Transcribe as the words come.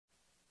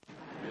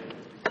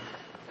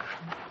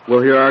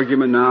We'll hear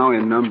argument now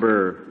in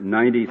number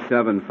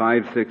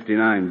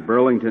 97-569,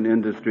 Burlington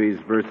Industries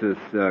versus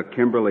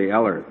Kimberly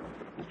Ellerth.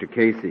 Mr.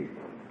 Casey.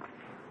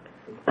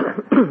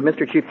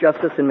 Mr. Chief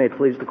Justice, and may it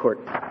please the Court.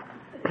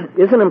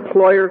 Is an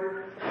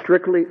employer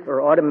strictly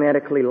or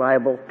automatically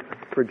liable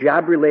for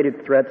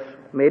job-related threats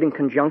made in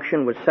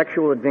conjunction with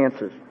sexual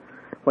advances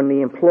when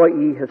the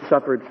employee has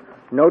suffered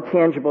no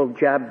tangible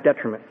job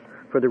detriment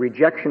for the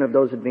rejection of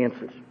those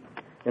advances?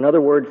 In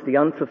other words, the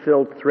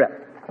unfulfilled threat.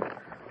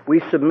 We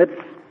submit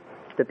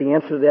that the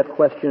answer to that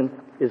question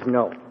is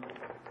no.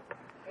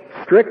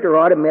 Strict or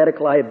automatic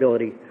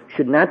liability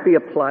should not be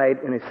applied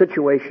in a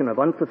situation of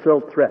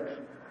unfulfilled threats,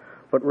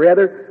 but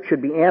rather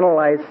should be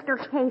analyzed... Mr.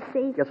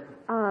 Casey, yes?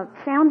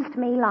 Sounds to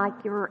me like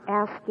you're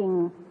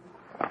asking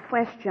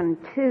question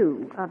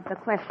 2 of the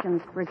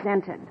questions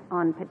presented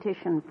on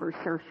petition for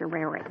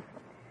certiorari,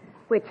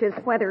 which is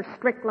whether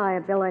strict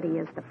liability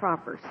is the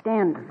proper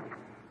standard.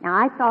 Now,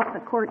 I thought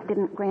the Court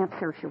didn't grant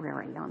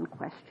certiorari on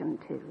question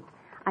 2.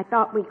 I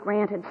thought we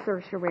granted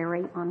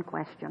certiorari on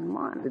question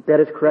 1. That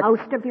is correct.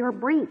 Most of your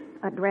brief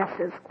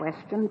addresses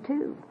question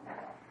 2.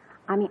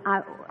 I mean,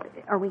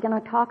 are we going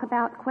to talk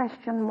about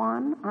question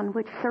 1 on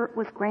which cert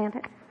was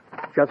granted?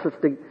 Justice,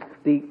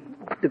 the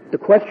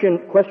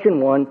question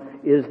 1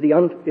 is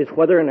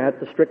whether or not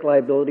the strict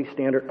liability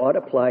standard ought to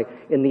apply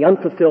in the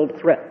unfulfilled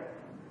threat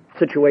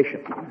situation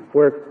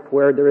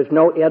where there is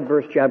no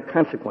adverse job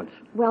consequence.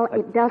 Well,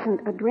 it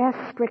doesn't address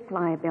strict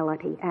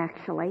liability,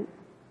 actually.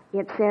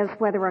 It says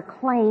whether a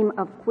claim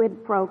of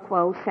quid pro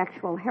quo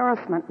sexual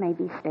harassment may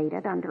be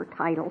stated under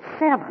Title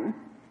VII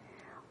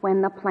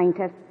when the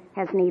plaintiff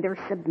has neither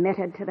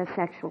submitted to the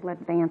sexual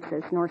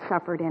advances nor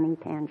suffered any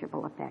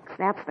tangible effects.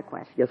 That's the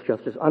question. Yes,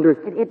 Justice.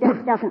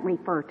 It doesn't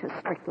refer to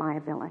strict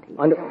liability.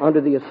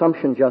 Under the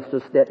assumption,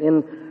 Justice, that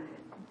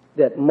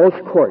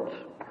most courts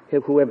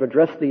who have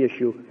addressed the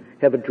issue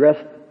have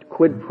addressed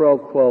quid pro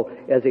quo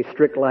as a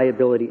strict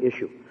liability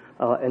issue.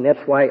 And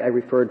that's why I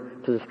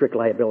referred to the strict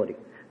liability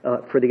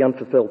for the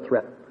unfulfilled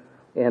threat.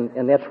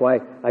 And that's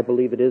why I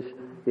believe it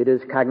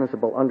is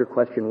cognizable under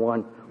question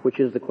 1, which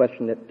is the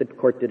question that the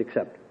Court did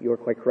accept. You are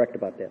quite correct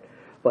about that.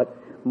 But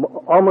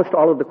almost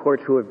all of the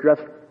courts who have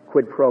addressed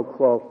quid pro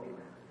quo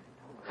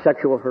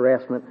sexual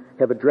harassment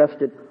have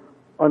addressed it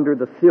under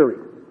the theory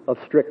of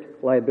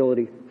strict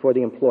liability for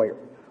the employer,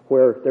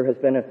 where there has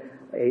been a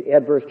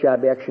adverse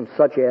job action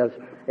such as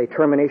a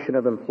termination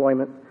of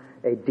employment,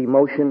 a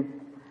demotion,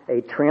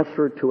 a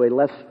transfer to a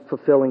less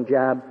fulfilling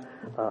job,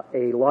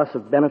 a loss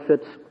of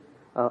benefits.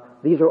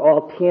 These are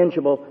all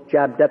tangible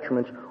job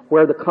detriments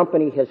where the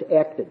company has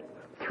acted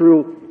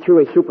through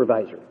a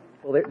supervisor.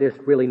 Well, there's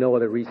really no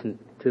other reason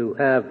to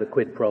have the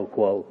quid pro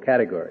quo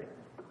category,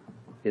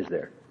 is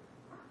there?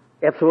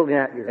 Absolutely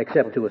not, Your Honor.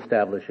 Except to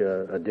establish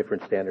a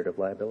different standard of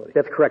liability.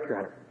 That's correct, Your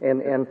Honor.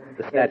 And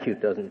the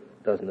statute doesn't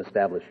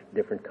establish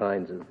different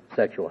kinds of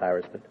sexual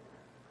harassment,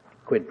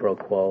 quid pro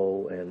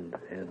quo and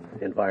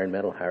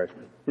environmental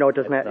harassment. No, it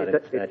does not. That's not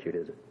in the statute,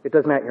 is it? It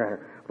does not, Your Honor.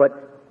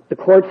 But the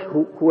courts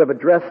who have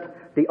addressed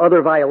the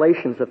other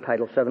violations of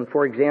Title VII,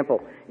 for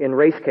example, in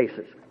race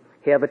cases,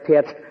 have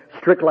attached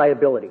strict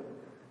liability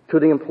to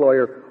the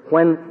employer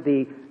when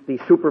the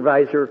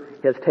supervisor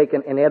has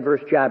taken an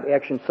adverse job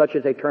action such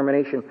as a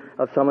termination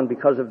of someone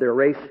because of their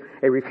race,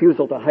 a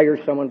refusal to hire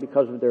someone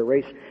because of their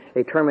race,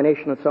 a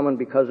termination of someone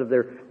because of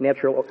their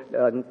natural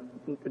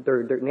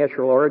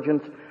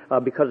origins,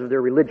 because of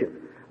their religion.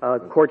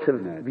 Courts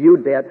have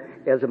viewed that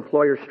as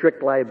employer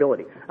strict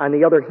liability. On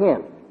the other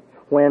hand,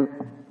 when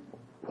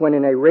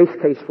in a race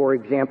case, for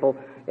example,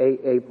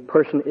 a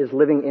person is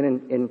living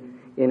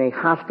in a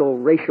hostile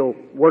racial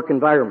work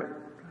environment,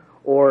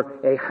 or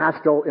a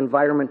hostile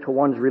environment to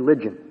one's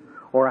religion,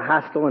 or a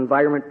hostile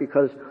environment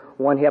because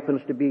one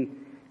happens to be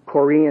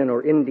Korean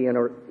or Indian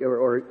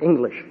or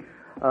English,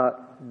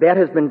 that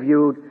has been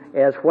viewed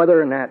as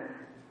whether or not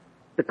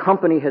the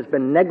company has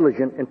been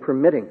negligent in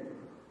permitting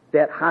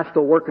that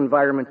hostile work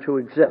environment to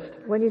exist.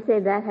 When you say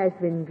that has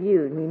been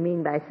viewed, you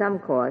mean by some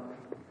courts,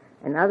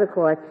 and other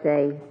courts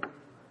say,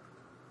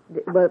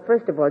 well,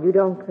 first of all, you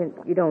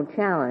don't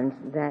challenge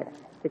that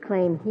the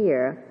claim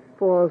here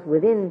falls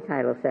within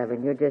Title VII.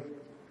 You're just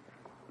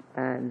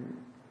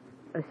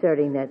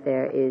asserting that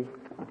there is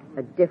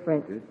a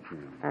different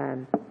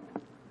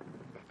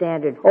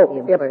standard for the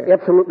employer.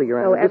 Absolutely, Your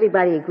Honor. So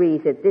everybody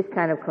agrees that this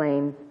kind of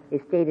claim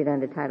is stated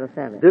under Title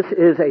VII. This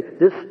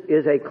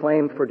is a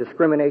claim for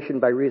discrimination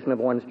by reason of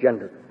one's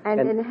gender.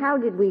 And how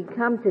did we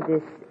come to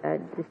this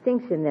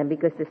distinction then?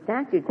 Because the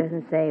statute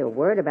doesn't say a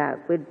word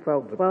about quid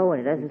pro quo,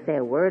 and it doesn't say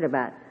a word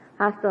about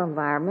hostile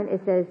environment.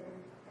 It says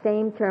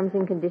same terms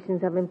and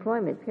conditions of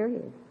employment,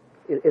 period.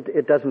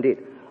 It does indeed.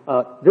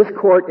 This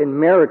court in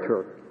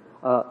Meritor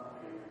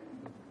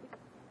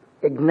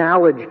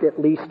acknowledged at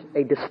least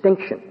a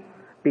distinction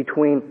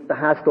between the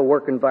hostile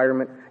work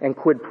environment and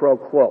quid pro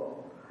quo.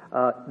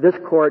 This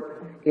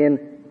court in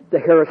the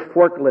Harris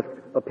forklift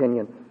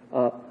opinion,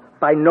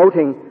 by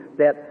noting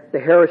that the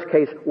Harris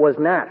case was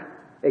not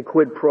a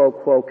quid pro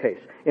quo case,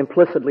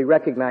 implicitly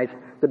recognized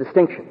the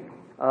distinction.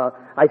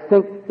 I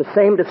think the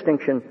same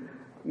distinction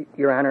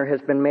Your Honor,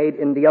 has been made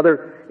in the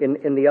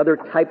other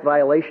type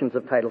violations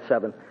of Title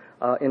VII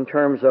in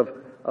terms of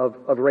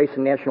race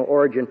and national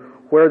origin,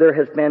 where there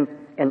has been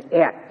an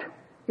act.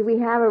 Do we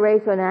have a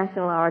race or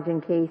national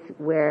origin case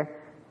where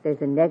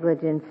there's a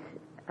negligence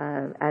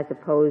as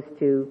opposed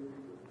to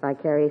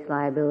vicarious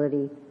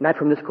liability? Not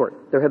from this court.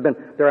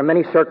 There are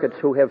many circuits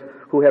who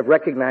have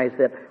recognized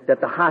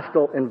that the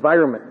hostile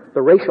environment,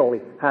 the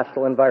racially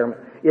hostile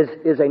environment,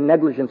 is a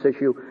negligence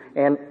issue,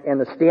 and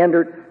the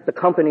standard the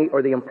company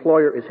or the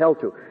employer is held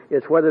to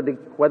is whether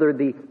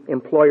the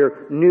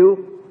employer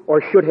knew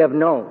or should have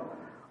known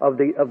of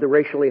the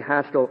racially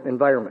hostile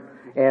environment.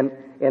 And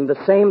the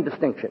same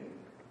distinction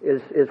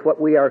is what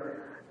we are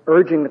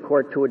urging the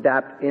court to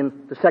adopt in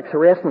the sex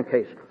harassment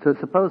case. So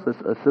suppose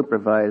a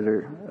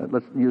supervisor,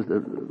 let's use the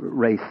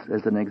race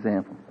as an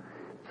example.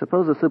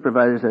 Suppose a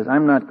supervisor says,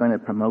 I'm not going to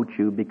promote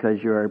you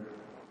because you're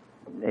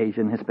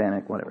Asian,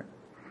 Hispanic, whatever.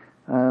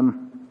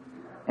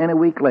 And a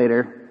week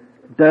later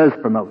does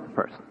promote the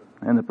person,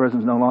 and the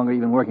person's no longer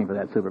even working for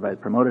that supervisor,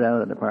 promoted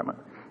out of the department.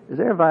 Is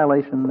there a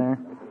violation there?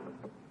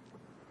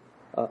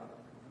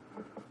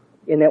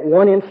 In that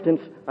one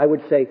instance, I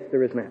would say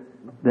there is not.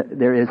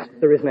 There is?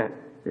 There is not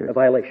a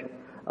violation.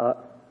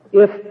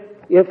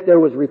 If there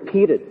was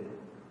repeated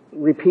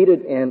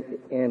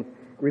and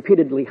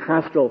repeatedly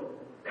hostile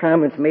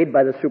comments made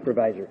by the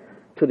supervisor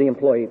to the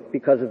employee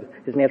because of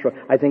his natural,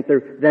 I think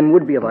there then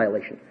would be a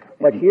violation.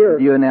 But here,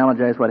 do you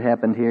analogize what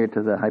happened here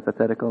to the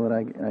hypothetical that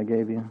I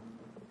gave you?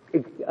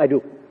 I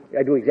do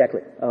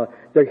exactly.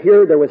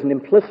 Here there was an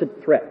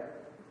implicit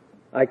threat.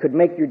 I could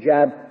make your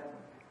job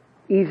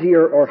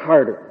easier or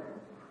harder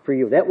for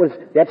you.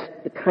 That's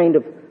the kind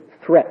of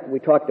threat we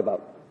talked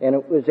about, and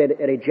it was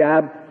at a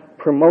job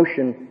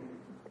promotion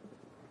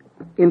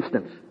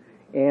instance.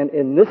 And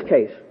in this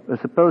case,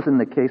 suppose in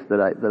the case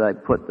that I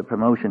put the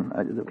promotion,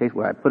 the case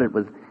where I put it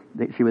was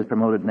that she was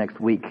promoted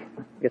next week.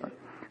 Yes.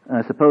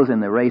 Suppose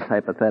in the race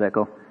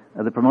hypothetical,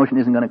 the promotion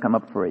isn't going to come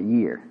up for a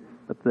year,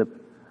 but the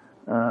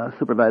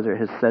supervisor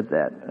has said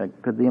that.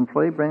 Could the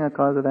employee bring a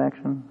cause of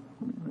action,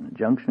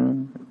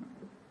 injunction,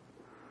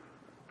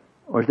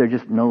 or is there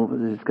just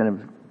kind of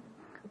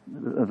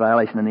a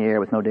violation in the air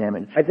with no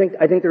damage? I think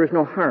there is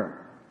no harm.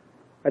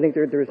 I think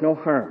there is no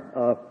harm.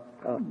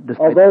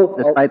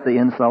 Despite the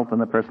insult and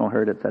the personal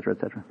hurt, et cetera,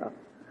 et cetera.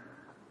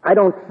 I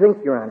don't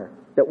think, Your Honor,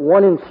 that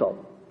one insult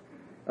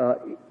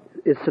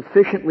is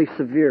sufficiently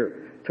severe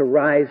to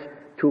rise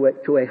to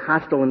a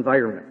hostile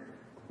environment.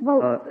 Well,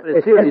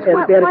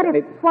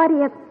 what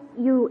if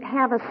you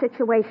have a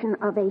situation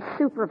of a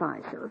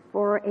supervisor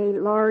for a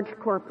large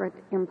corporate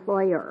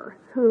employer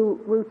who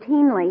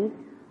routinely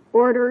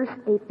orders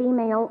a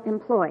female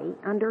employee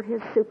under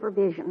his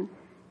supervision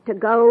to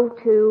go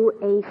to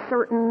a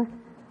certain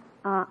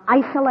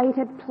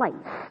isolated place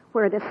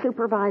where the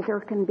supervisor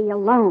can be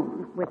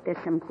alone with this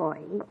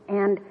employee,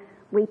 and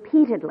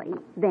repeatedly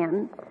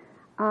then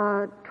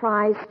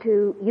tries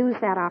to use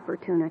that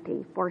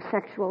opportunity for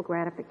sexual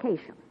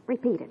gratification,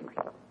 repeatedly.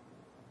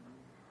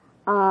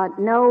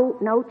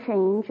 No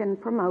change in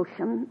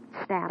promotion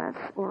status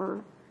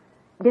or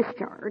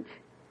discharge.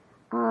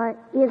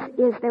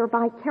 Is there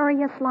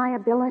vicarious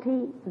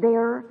liability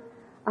there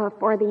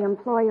for the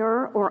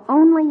employer, or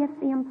only if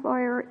the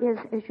employer is,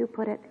 as you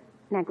put it,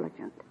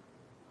 negligent?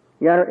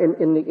 Your Honor,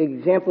 in the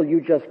example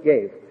you just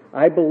gave,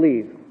 I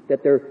believe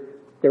that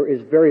there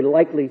is very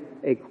likely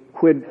a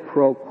quid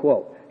pro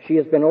quo. She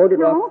has been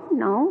ordered off.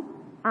 No.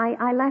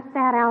 I left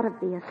that out of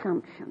the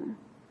assumption.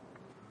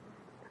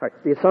 All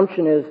right. The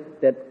assumption is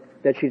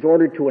that she's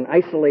ordered to an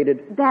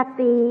isolated... That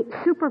the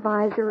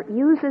supervisor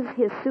uses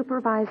his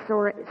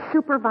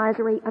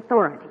supervisory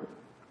authority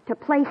to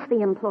place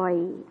the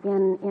employee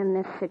in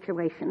this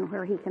situation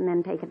where he can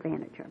then take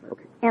advantage of it,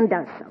 and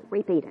does so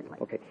repeatedly.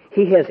 Okay.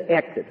 He has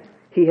acted.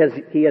 He has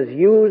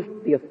used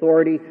the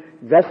authority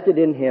vested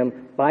in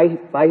him by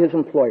his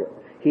employer.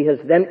 He has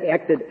then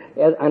acted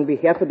on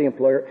behalf of the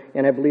employer,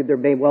 and I believe there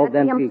may well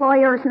then be... The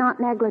employer is not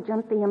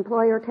negligent. The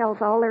employer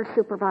tells all their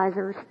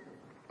supervisors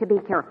to be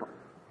careful.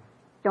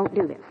 Don't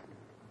do this.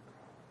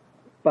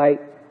 By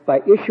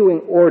issuing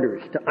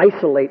orders to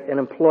isolate an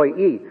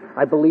employee,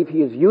 I believe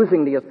he is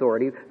using the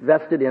authority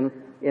vested in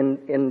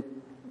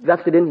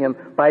him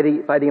by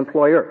the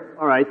employer.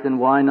 All right, then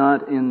why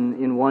not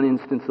in one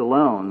instance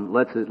alone?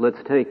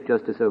 Let's take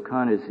Justice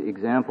O'Connor's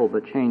example,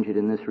 but change it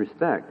in this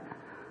respect.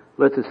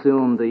 Let's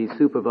assume the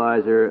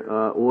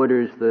supervisor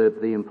orders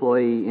the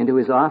employee into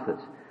his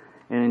office,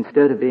 and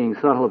instead of being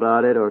subtle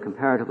about it, or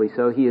comparatively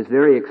so, he is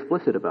very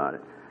explicit about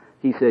it.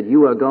 He said,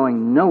 "You are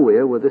going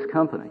nowhere with this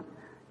company.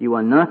 You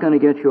are not going to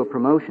get your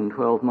promotion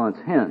 12 months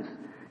hence,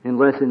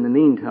 unless in the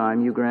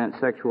meantime you grant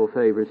sexual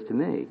favors to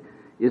me."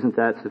 Isn't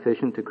that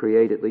sufficient to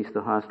create at least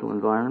a hostile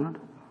environment?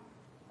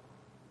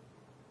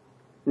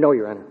 No,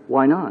 Your Honor.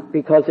 Why not?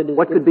 Because it is...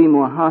 What could be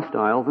more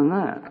hostile than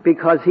that?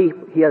 Because he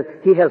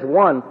has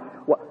won...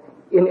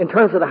 In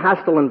terms of the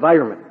hostile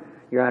environment,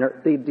 Your Honor,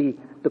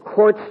 the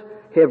courts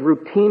have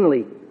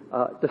routinely,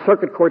 the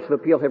circuit courts of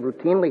appeal have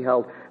routinely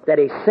held that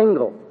a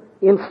single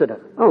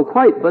incident. Oh,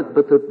 quite. But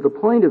the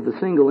point of the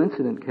single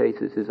incident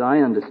cases, as I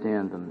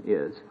understand them,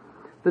 is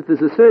that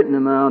there's a certain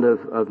amount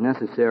of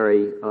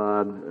necessary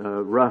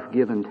rough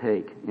give and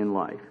take in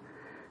life.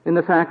 In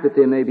the fact that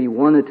there may be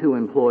one or two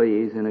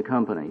employees in a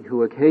company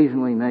who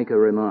occasionally make a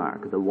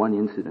remark, the one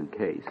incident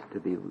case, to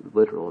be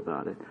literal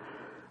about it,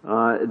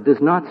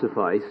 does not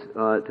suffice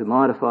to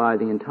modify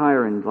the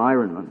entire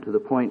environment to the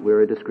point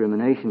where a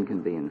discrimination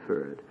can be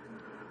inferred.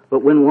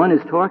 But when one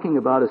is talking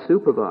about a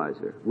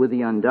supervisor with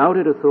the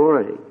undoubted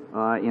authority,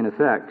 in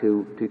effect,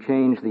 to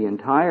change the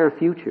entire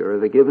future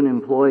of a given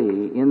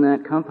employee in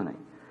that company,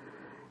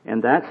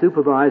 and that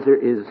supervisor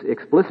is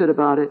explicit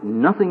about it,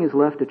 nothing is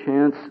left to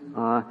chance,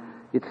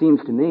 it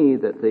seems to me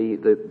that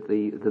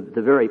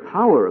the very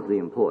power of the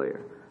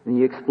employer and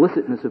the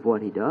explicitness of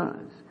what he does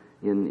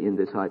in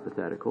this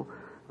hypothetical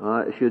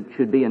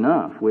should be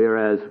enough,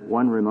 whereas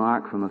one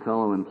remark from a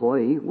fellow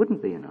employee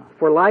wouldn't be enough.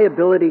 For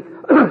liability,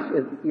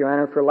 Your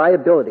Honor,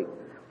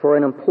 for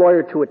an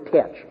employer to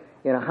attach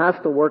in a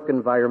hostile work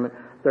environment,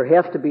 there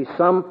has to be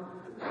some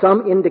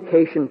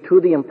indication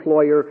to the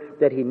employer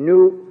that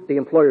the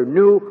employer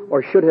knew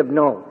or should have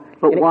known.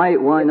 But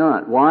why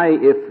not? Why,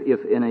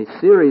 if in a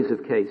series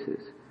of cases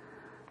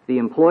the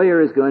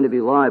employer is going to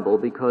be liable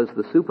because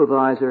the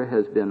supervisor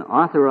has been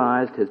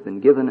authorized, has been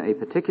given a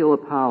particular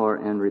power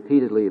and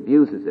repeatedly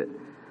abuses it,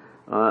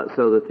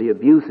 so that the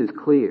abuse is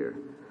clear,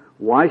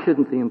 why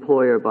shouldn't the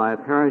employer, by a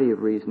parity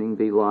of reasoning,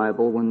 be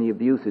liable when the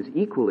abuse is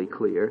equally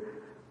clear,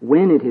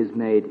 when it is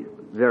made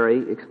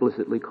very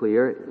explicitly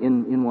clear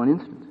in one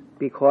instance?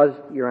 Because,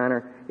 Your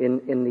Honor,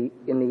 in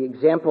the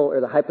example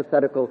or the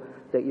hypothetical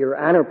that Your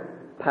Honor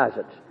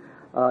posits,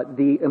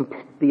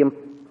 the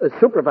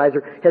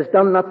supervisor has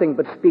done nothing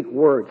but speak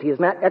words. He has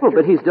not. Well,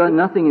 but he's done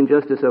nothing in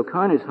Justice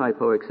O'Connor's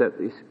hypo except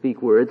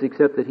speak words,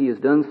 except that he has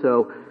done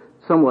so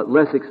somewhat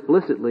less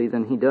explicitly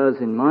than he does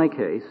in my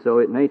case. So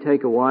it may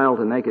take a while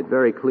to make it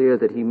very clear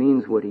that he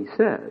means what he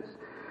says.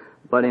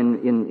 But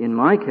in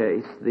my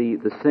case,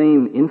 the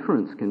same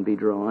inference can be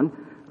drawn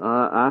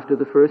after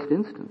the first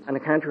instance. On the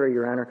contrary,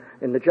 Your Honor,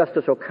 in the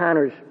Justice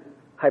O'Connor's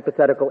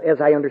hypothetical,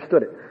 as I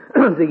understood it,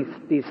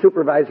 the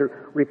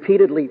supervisor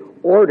repeatedly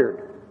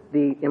ordered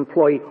the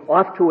employee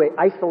off to an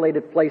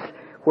isolated place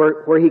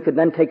where he could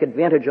then take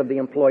advantage of the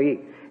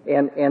employee.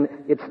 And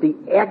it's the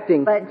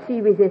acting... But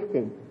she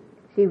resisted.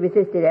 She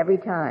resisted every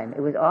time. It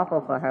was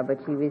awful for her, but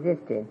she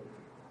resisted.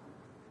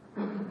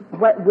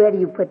 Where do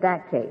you put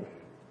that case?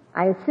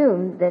 I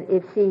assume that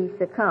if she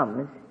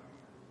succumbs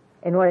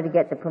in order to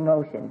get the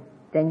promotion,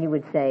 then you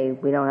would say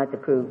we don't have to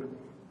prove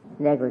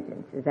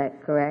negligence. Is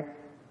that correct?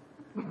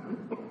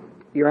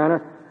 Your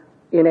Honor,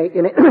 in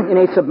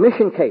a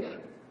submission case,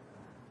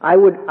 I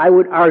would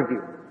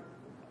argue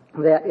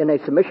that in a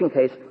submission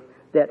case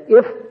that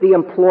if the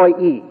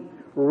employee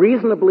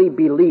reasonably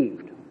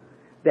believed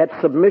that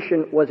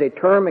submission was a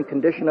term and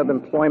condition of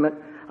employment,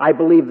 I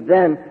believe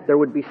then there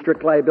would be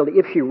strict liability.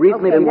 If she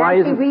reasonably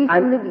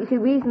she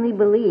reasonably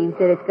believes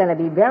that it's going to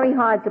be very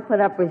hard to put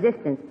up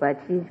resistance, but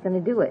she's going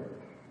to do it.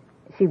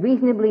 She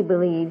reasonably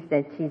believes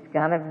that she's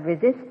got to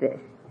resist this,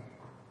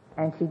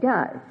 and she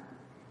does.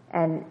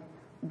 And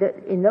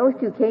in those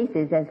two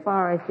cases, as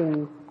far as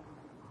the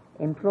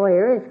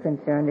employer is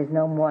concerned, there's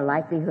no more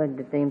likelihood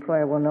that the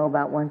employer will know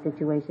about one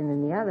situation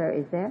than the other,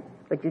 is there?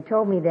 But you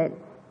told me that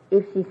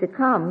if she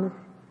succumbs,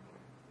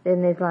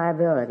 then there's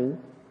liability,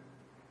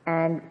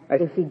 and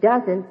if she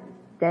doesn't,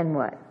 then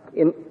what?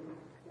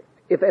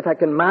 If I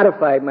can not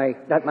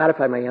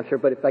modify my answer,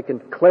 but if I can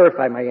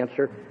clarify my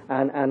answer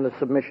on the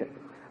submission.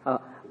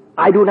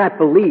 I do not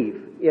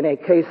believe in a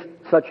case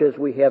such as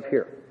we have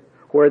here,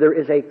 where there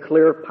is a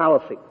clear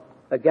policy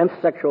against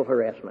sexual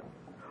harassment,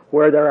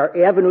 where there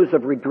are avenues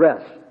of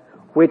redress,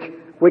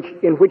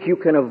 in which you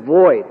can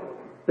avoid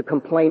the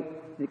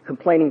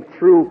complaining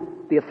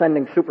through the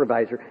offending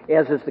supervisor,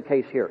 as is the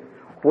case here,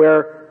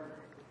 where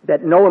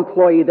that no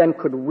employee then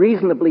could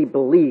reasonably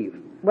believe.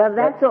 Well,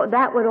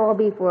 that would all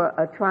be for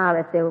a trial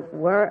if there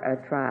were a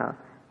trial,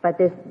 but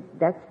this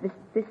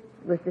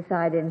was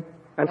decided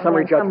on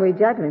summary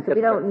judgment. So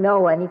we don't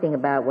know anything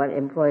about what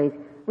employees.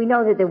 We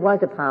know that there was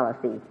a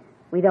policy.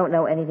 We don't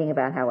know anything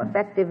about how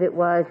effective it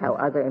was, how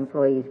other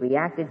employees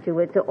reacted to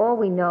it. So all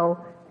we know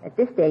at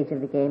this stage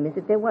of the game is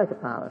that there was a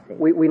policy.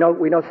 We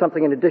know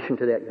something in addition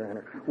to that, Your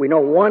Honor. We know,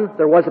 one,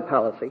 there was a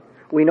policy.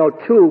 We know,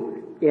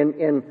 two,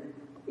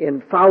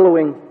 in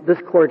following this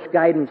Court's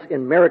guidance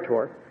in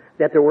Meritor,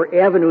 that there were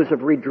avenues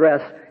of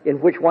redress in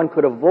which one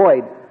could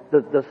avoid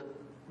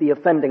the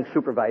offending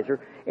supervisor.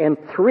 And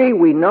three,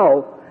 we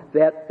know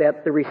that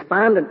the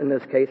respondent in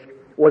this case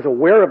was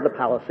aware of the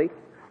policy,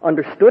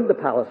 understood the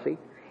policy,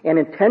 and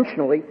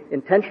intentionally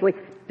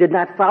did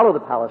not follow the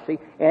policy,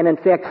 and in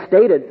fact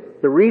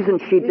stated the reason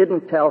she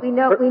didn't tell... We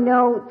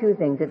know two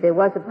things, that there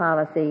was a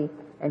policy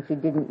and she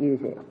didn't use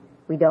it.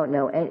 We don't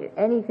know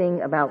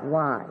anything about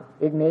why.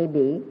 It may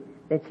be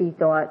that she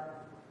thought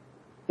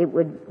it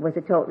was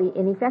a totally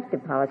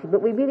ineffective policy,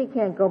 but we really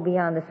can't go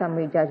beyond the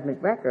summary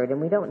judgment record,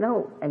 and we don't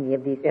know any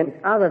of these things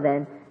other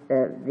than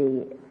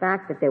the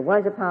fact that there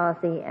was a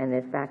policy and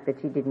the fact that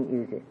she didn't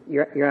use it.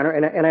 Your Honor,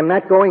 and I'm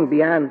not going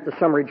beyond the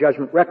summary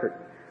judgment record.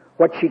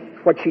 What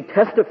she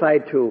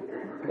testified to,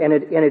 and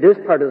it is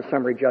part of the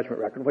summary judgment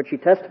record, what she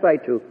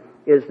testified to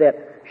is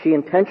that she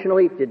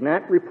intentionally did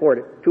not report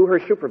it to her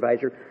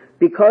supervisor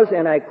because,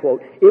 and I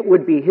quote, it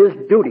would be his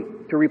duty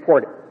to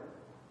report it.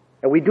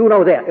 And we do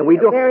know that. And we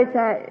do. Where is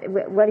that?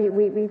 What are you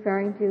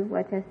referring to?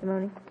 What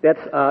testimony? That's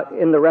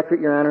in the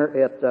record, Your Honor,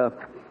 at...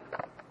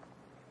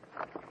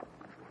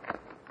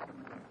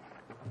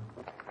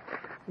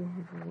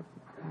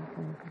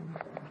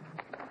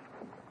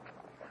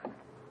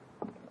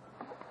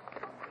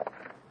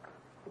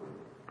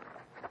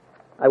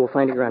 I will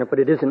find it, Your Honor, but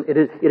it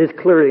is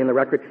clearly in the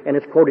record, and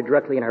it's quoted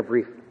directly in our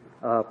brief.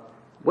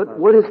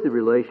 What is the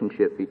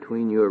relationship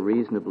between your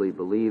reasonably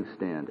believed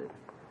standard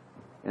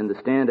and the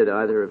standard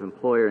either of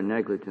employer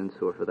negligence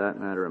or, for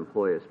that matter,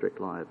 employer strict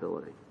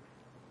liability?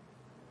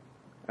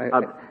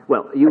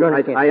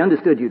 I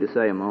understood you to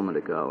say a moment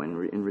ago,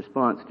 in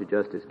response to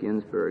Justice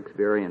Ginsburg's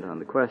variant on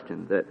the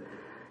question, that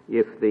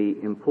if the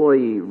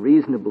employee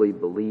reasonably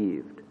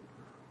believed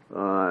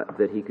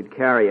that he could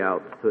carry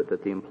out,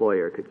 that the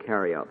employer could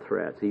carry out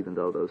threats, even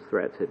though those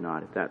threats had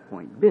not at that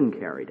point been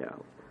carried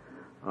out,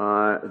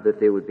 that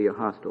there would be a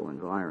hostile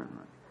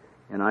environment.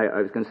 And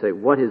I was going to say,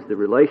 what is the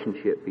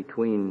relationship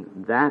between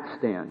that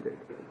standard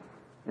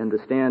and the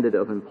standard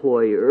of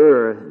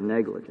employer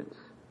negligence?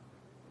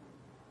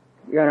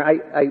 Your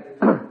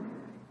Honor,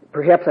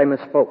 perhaps I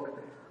misspoke.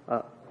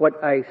 What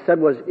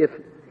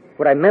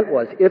I meant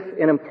was, if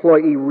an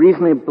employee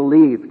reasonably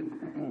believed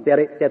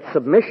that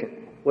submission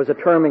was a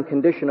term and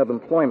condition of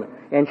employment,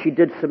 and she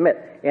did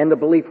submit, and the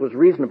belief was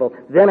reasonable,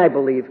 then I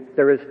believe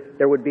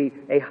there would be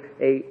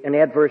an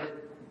adverse,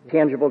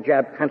 tangible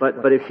job consequence.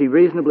 But if she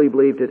reasonably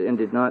believed it and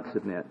did not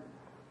submit,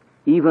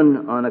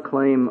 even on a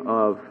claim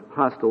of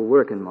hostile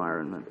work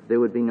environment, there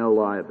would be no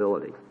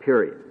liability,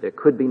 period. There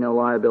could be no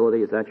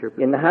liability. Is that your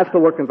position? In the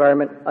hostile work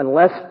environment,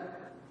 unless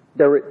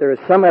there is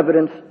some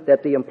evidence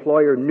that the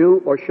employer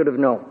knew or should have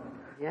known.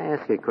 May I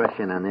ask you a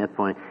question on that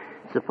point?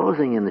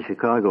 Supposing in the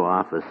Chicago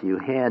office you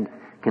had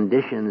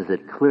conditions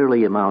that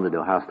clearly amounted to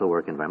a hostile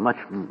work environment,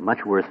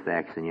 much worse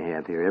facts than you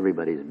have here.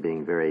 Everybody's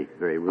being very,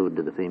 very rude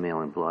to the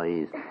female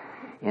employees.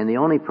 And the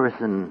only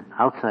person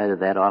outside of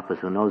that office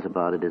who knows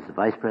about it is the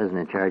vice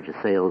president in charge of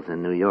sales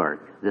in New York,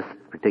 this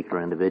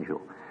particular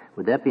individual.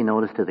 Would that be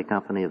notice to the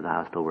company of the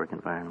hostile work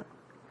environment?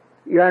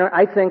 Your Honor,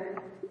 I think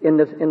in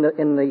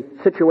the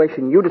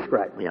situation you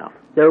described, yeah,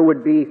 there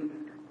would be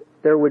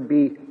the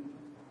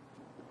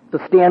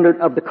standard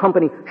of the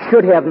company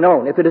should have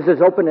known. If it is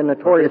as open and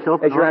notorious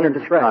as Your Honor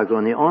described. Chicago,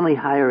 and the only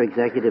higher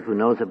executive who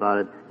knows about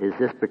it is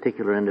this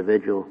particular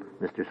individual,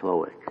 Mr.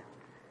 Slowick.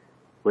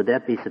 Would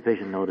that be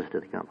sufficient notice to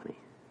the company?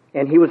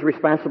 And he was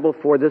responsible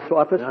for this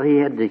office? Well, he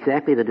had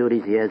exactly the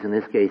duties he has in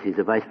this case. He's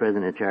the vice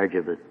president in charge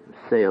of the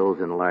sales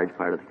in a large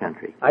part of the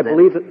country. I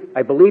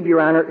believe,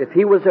 Your Honor, if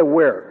he was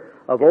aware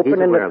of open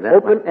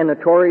and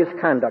notorious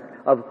conduct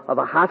of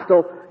a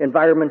hostile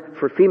environment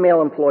for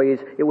female employees,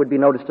 it would be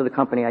notice to the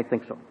company. I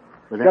think so.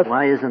 Well, then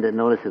why isn't it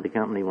notice to the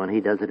company when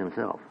he does it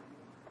himself?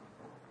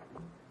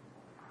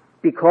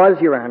 Because,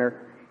 Your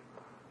Honor,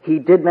 he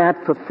did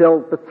not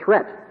fulfill the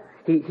threat.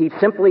 He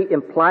simply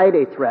implied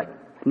a threat,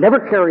 never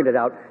carried it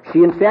out.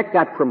 She, in fact,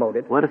 got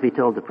promoted. What if he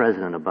told the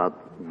president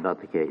about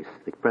the case,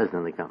 the president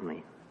of the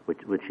company?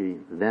 Would she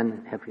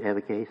then have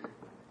a case?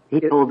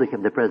 He told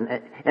the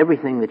president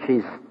everything that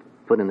she's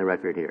put in the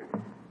record here.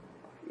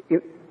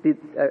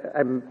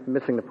 I'm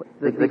missing the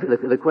point.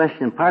 The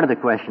question, part of the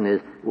question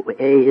is,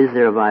 A, is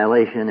there a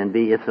violation, and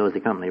B, if so, is the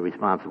company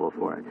responsible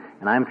for it?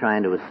 And I'm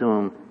trying to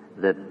assume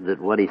that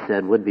what he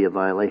said would be a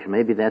violation.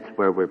 Maybe that's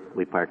where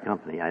we part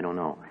company. I don't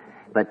know.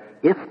 But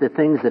if the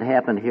things that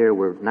happened here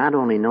were not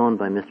only known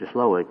by Mr.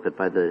 Slowick, but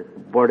by the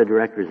board of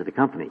directors of the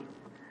company,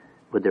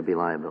 would there be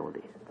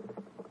liability?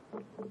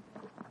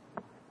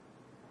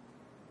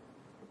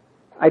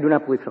 I do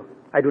not believe so.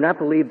 I do not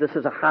believe this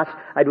is a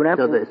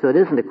So it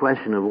isn't a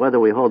question of whether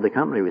we hold the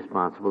company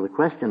responsible. The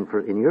question,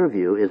 in your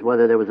view, is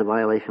whether there was a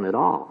violation at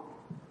all.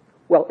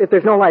 Well, if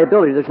there's no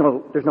liability, there's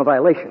no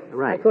violation.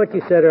 Right. I thought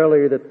you said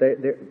earlier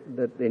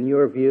that in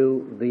your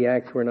view, the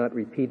acts were not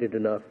repeated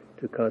enough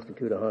to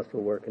constitute a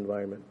hostile work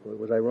environment.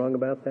 Was I wrong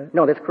about that?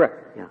 No, that's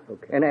correct. Yeah.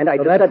 Okay. And I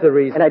so just that's said, the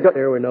reason and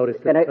there were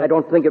noticed. And I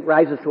don't think it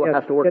rises to a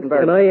hostile work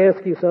environment. Can I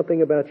ask you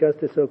something about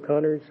Justice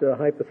O'Connor's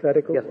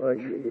hypothetical? Yes,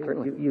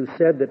 certainly. You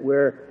said that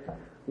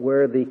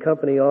where the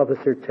company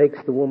officer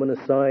takes the woman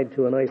aside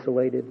to an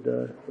isolated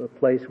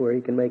place where he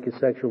can make his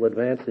sexual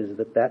advances,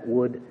 that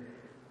would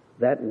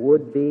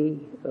be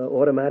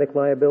automatic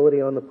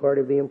liability on the part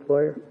of the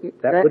employer?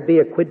 That would be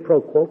a quid pro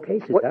quo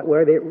case? Is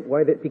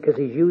that because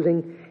he's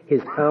using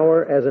his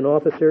power as an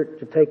officer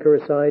to take her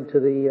aside to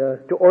the...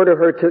 To order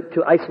her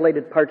to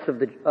isolated parts of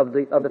the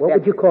What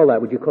would you call that?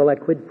 Would you call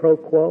that quid pro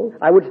quo?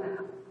 I would...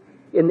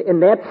 In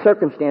that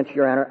circumstance,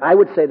 Your Honor, I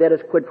would say that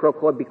is quid pro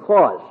quo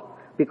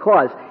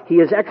because he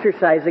is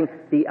exercising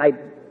the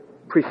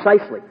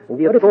precisely the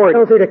what authority.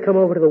 If he tells her to come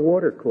over to the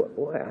water cooler?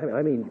 Boy,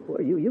 I mean,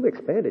 you've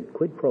expanded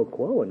quid pro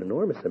quo an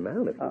enormous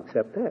amount if you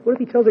accept that. What if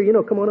he tells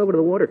her, come on over to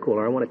the water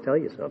cooler, I want to tell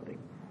you something.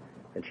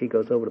 And she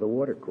goes over to the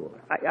water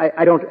cooler.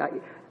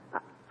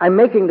 I'm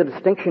making the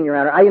distinction, Your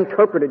Honor. I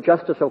interpreted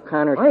Justice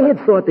O'Connor's... I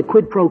had thought the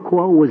quid pro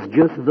quo was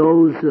just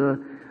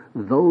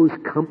those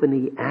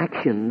company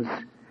actions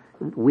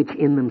which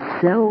in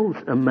themselves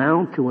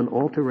amount to an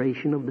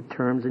alteration of the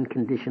terms and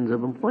conditions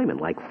of employment,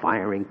 like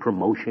firing,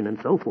 promotion, and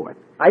so forth.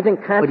 I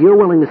think... But you're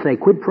willing to say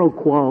quid pro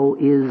quo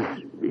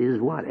is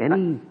what?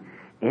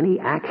 Any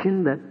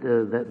action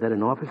that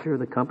an officer of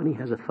the company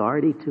has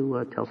authority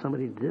to tell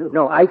somebody to do?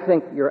 No, I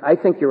think,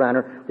 Your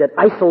Honor, that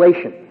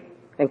isolation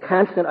and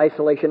constant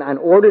isolation on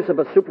orders of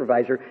a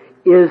supervisor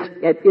is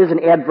an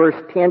adverse,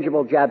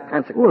 tangible job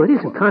consequence. Well, it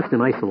isn't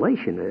constant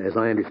isolation, as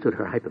I understood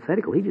her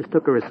hypothetical. He just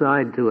took her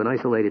aside to an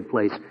isolated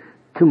place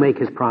to make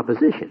his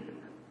proposition.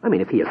 I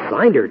mean, if he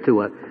assigned her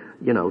to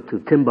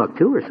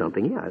Timbuktu or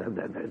something,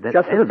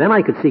 then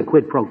I could see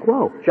quid pro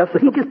quo.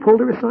 But he just pulled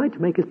her aside to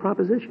make his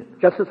proposition.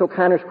 Justice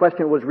O'Connor's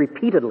question was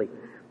repeatedly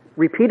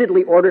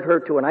ordered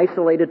her to an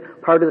isolated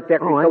part of the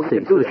factory. Oh, I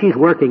see. So she's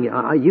working.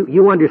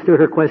 You understood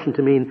her question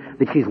to mean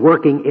that she's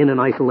working in an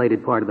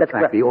isolated part of the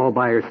factory, all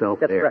by herself.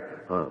 That's there.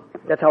 Correct. Oh.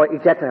 That's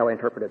exactly how I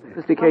interpreted it.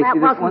 Mr. Casey, that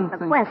wasn't the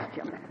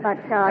question, but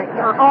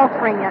you're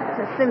altering it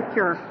to suit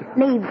your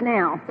needs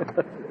now.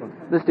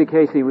 Mr.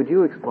 Casey, would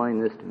you explain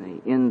this to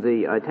me?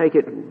 I take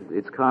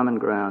it's common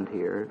ground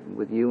here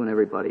with you and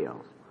everybody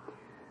else,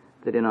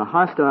 that in a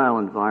hostile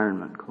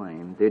environment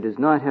claim, there does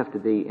not have to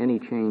be any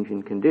change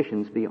in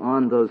conditions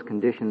beyond those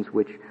conditions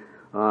which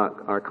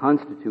are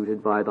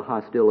constituted by the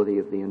hostility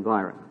of the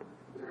environment.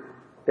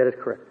 That is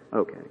correct.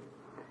 Okay.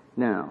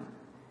 Now...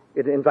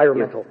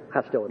 environmental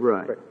hostility.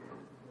 Right.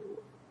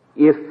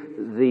 If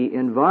the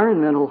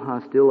environmental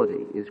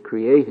hostility is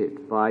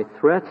created by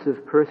threats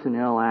of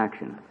personnel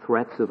action,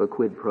 threats of a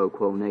quid pro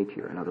quo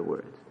nature, in other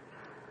words,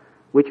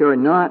 which are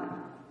not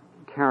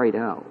carried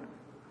out,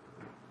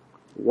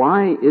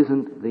 why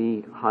isn't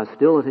the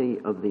hostility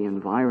of the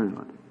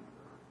environment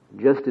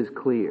just as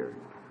clear,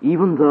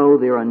 even though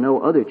there are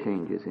no other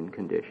changes in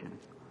condition,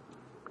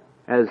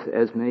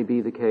 as may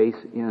be the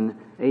case in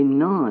a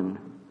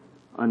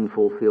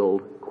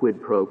non-unfulfilled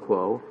quid pro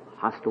quo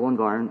hostile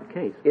environment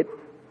case?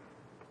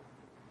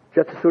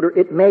 Justice Souter,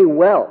 it may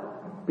well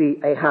be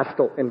a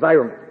hostile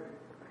environment.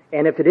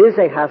 And if it is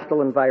a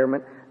hostile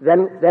environment,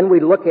 then we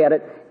look at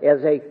it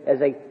as a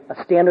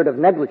standard of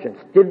negligence.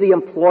 Did the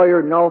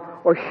employer know,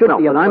 or should the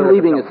employer know? I'm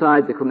leaving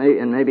aside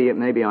and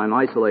maybe I'm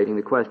isolating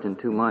the question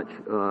too much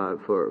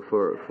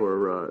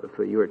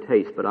for your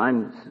taste, but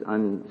I'm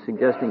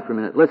suggesting for a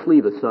minute, let's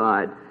leave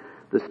aside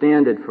the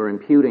standard for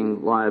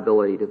imputing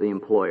liability to the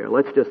employer.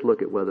 Let's just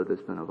look at whether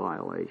there's been a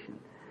violation,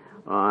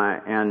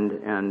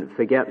 and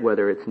forget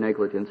whether it's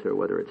negligence or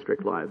whether it's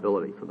strict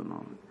liability for the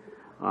moment.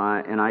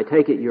 And I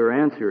take it your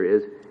answer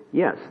is,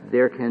 yes,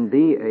 there can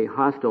be a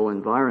hostile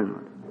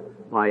environment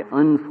by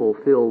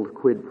unfulfilled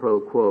quid pro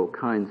quo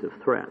kinds of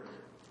threats.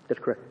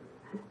 That's correct.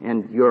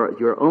 And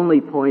your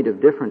only point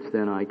of difference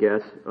then, I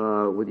guess,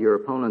 with your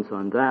opponents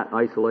on that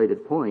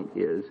isolated point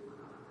is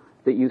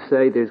that you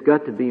say there's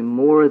got to be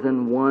more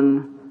than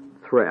one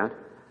threat,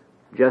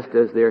 just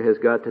as there has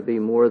got to be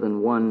more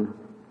than one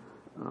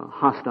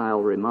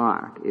hostile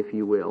remark, if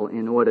you will,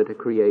 in order to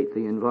create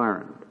the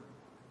environment.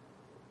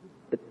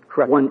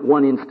 Correct.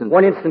 One instance.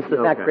 One instance does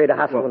not create a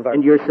hostile environment.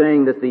 And you're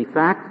saying that the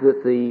fact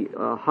that the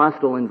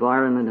hostile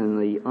environment and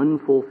the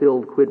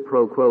unfulfilled quid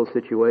pro quo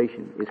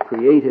situation is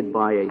created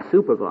by a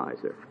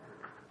supervisor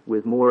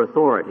with more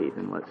authority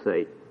than, let's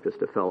say,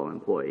 just a fellow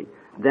employee,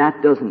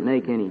 that doesn't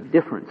make any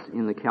difference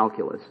in the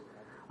calculus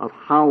of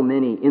how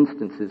many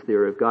instances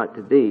there have got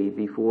to be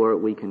before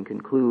we can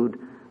conclude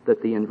that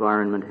the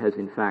environment has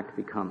in fact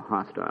become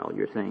hostile.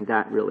 You're saying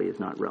that really is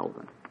not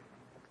relevant.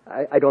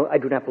 I do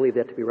not believe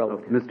that to be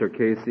relevant. Mr.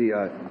 Casey,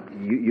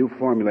 you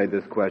formulate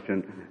this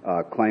question,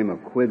 claim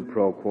of quid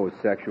pro quo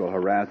sexual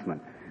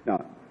harassment.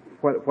 Now,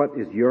 what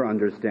is your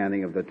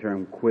understanding of the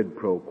term quid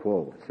pro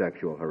quo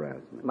sexual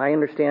harassment? My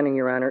understanding,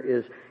 Your Honor,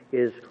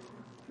 is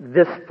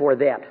this for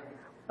that.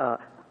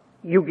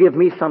 You give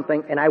me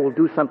something, and I will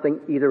do something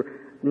either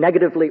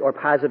negatively or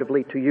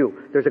positively to you.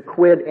 There's a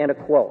quid and a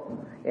quo.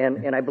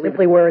 And I believe...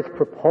 Simply where it's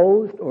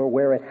proposed or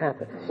where it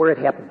happens? Where it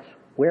happens.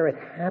 Where it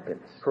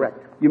happens. Correct.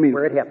 You mean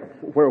where it happens?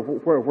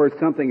 Where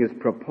something is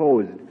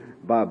proposed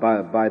by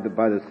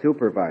the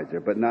supervisor,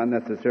 but not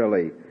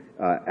necessarily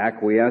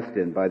acquiesced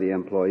in by the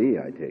employee,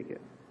 I take it.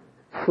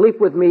 Sleep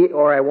with me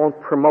or I won't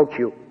promote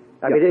you.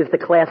 I mean, it is the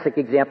classic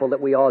example that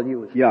we all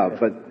use. Yeah,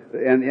 but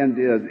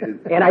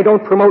and I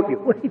don't promote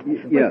you.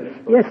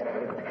 Yes.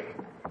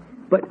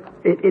 But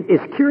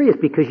it's curious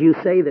because you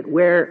say that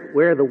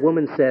where the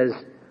woman says,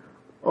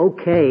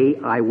 "Okay,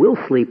 I will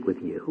sleep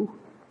with you,"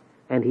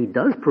 and he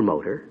does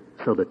promote her,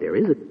 so that there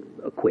is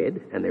a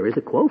quid, and there is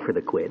a quo for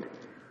the quid,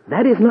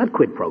 that is not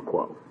quid pro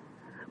quo.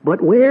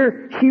 But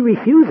where she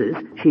refuses,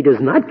 she does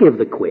not give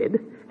the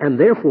quid, and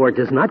therefore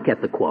does not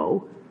get the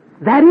quo,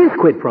 That is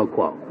quid pro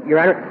quo. Your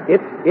Honor,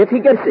 if he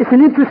gets... It's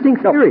an interesting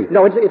theory.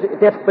 No,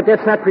 but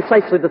that's not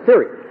precisely the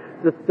theory.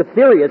 The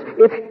theory is,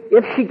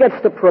 if she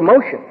gets the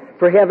promotion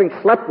for having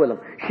slept with him,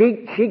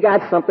 she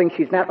got something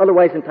she's not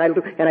otherwise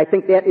entitled to, and I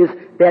think that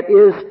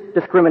is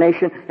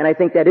discrimination, and I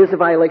think that is a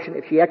violation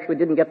if she actually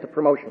didn't get the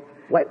promotion.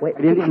 Wait.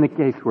 In the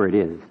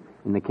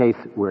case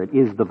where it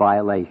is the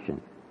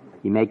violation,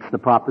 he makes the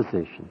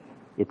proposition,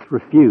 it's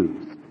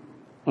refused,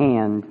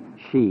 and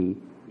she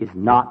is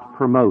not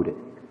promoted,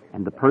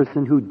 and the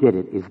person who did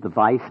it is the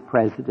vice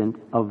president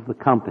of the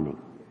company.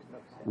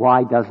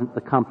 Why doesn't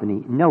the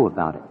company know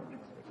about it?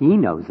 He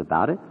knows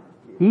about it.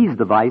 He's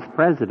the vice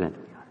president.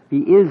 He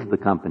is the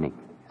company.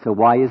 So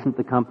why isn't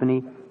the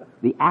company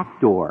the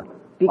actor?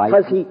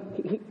 Because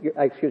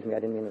excuse me, I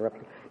didn't mean to interrupt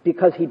you.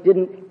 Because he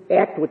didn't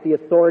act with the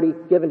authority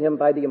given him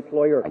by the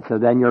employer. Right, so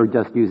then you're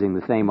just using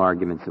the same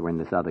arguments that were in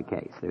this other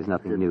case. There's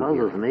nothing new here. It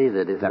puzzles me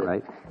that is that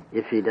right?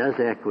 If she does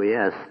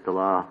acquiesce, the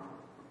law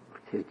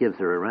gives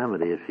her a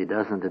remedy. If she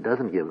doesn't, it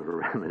doesn't give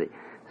her a remedy.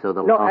 So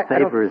the law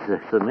favors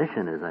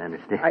submission, as I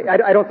understand.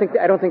 I don't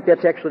think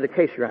that's actually the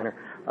case, Your Honor.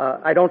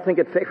 I don't think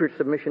it favors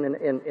submission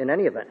in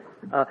any event.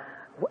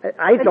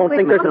 I don't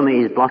think there's...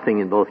 He's bluffing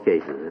in both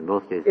cases.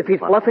 If he's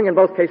bluffing in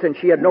both cases and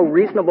she had no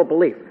reasonable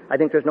belief, I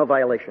think there's no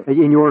violation.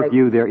 In your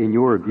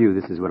view,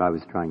 this is what I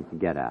was trying to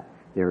get at.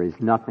 There is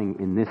nothing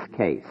in this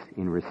case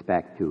in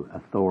respect to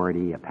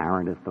authority,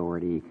 apparent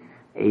authority,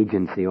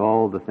 agency,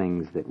 all the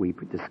things that we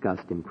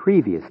discussed in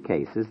previous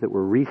cases that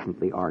were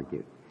recently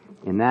argued.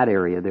 In that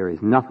area, there is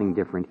nothing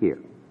different here.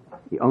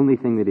 The only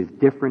thing that is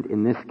different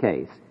in this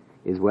case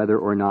is whether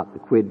or not the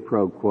quid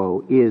pro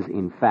quo is,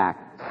 in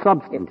fact,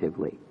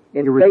 substantively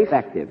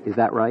irrespective. Is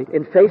that right?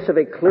 In face of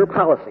a clear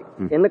policy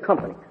in the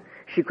company,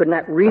 she could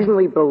not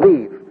reasonably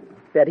believe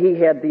that he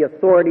had the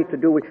authority to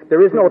do it.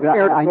 There is no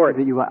apparent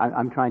authority.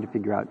 I'm trying to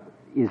figure out,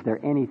 is there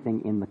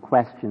anything in the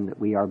question that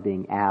we are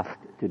being asked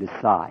to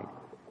decide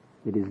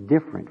that is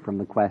different from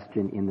the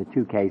question in the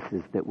two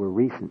cases that were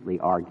recently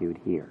argued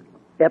here?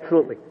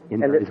 Absolutely.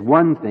 And there is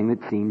one thing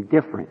that seemed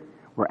different.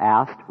 We're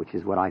asked, which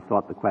is what I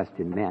thought the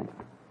question meant,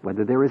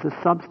 whether there is a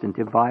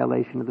substantive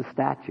violation of the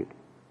statute.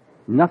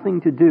 Nothing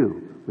to do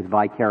with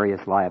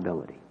vicarious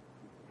liability.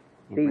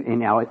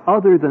 Now,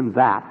 other than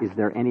that, is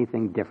there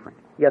anything different?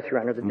 Yes, Your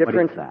Honor.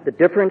 The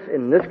difference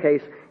in this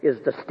case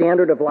is the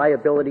standard of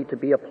liability to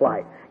be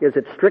applied. Is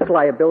it strict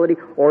liability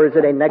or is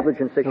it a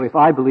negligence issue? So if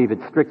I believe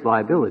it's strict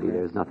liability,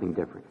 there's nothing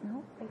different.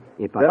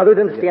 Other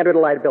than the standard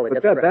of liability.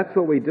 But that's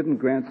what we didn't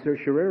grant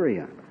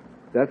certiorari on.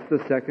 That's the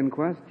second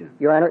question.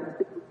 Your Honor,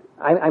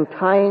 I'm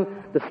tying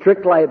the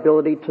strict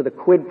liability to the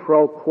quid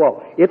pro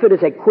quo. If it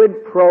is a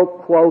quid pro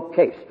quo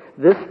case,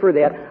 this for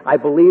that, I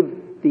believe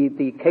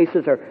the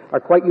cases are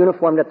quite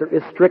uniform that there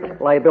is strict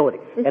liability.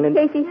 Mr.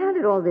 Casey, how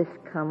did all this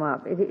come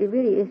up? It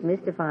really is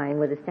mystifying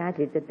with a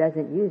statute that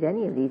doesn't use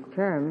any of these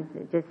terms.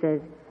 It just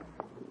says,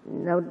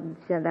 no,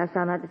 thou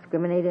shalt not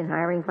discriminate in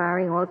hiring,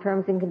 firing, all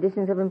terms and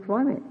conditions of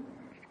employment.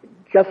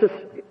 Justice,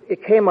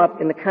 it came up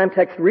in the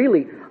context,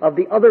 really, of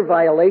the other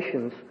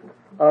violations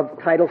of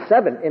Title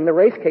VII in the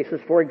race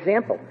cases, for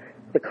example.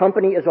 The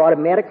company is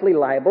automatically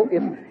liable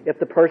if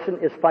the person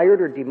is fired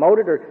or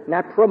demoted or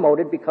not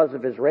promoted because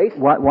of his race.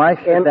 Why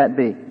should that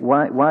be?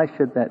 Why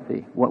should that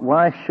be?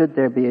 Why should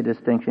there be a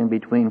distinction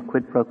between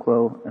quid pro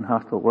quo and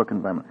hostile work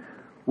environment?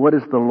 What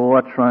is the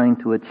law trying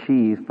to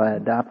achieve by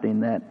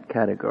adopting that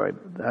category,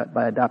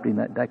 by adopting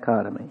that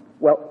dichotomy?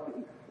 Well,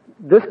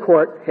 this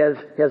court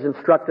has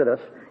instructed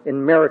us in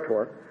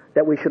Meritor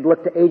that we should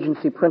look to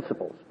agency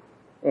principles.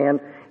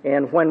 And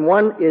when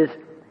one is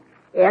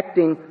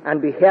acting on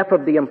behalf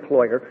of the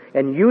employer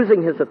and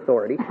using his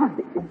authority,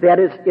 that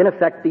is, in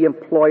effect, the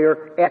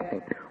employer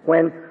acting.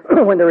 When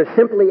there is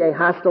simply a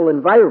hostile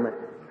environment,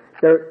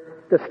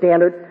 the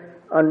standard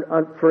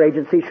for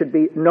agency should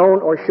be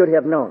known or should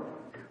have known.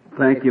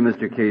 Thank you,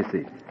 Mr.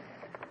 Casey.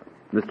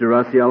 Mr.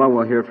 Rosciello,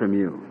 we'll hear from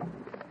you.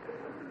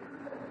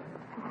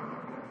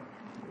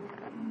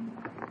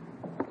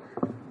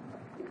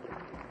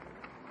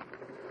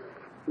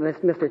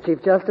 Mr.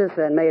 Chief Justice,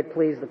 and may it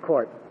please the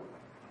Court.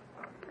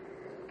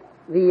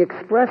 The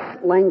express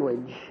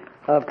language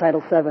of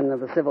Title VII of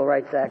the Civil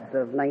Rights Act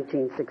of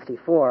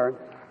 1964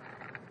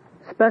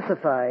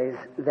 specifies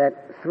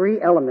that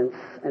three elements,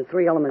 and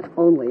three elements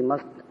only,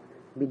 must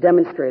be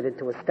demonstrated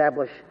to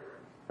establish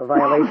a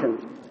violation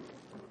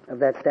of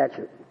that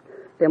statute.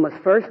 There must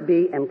first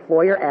be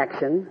employer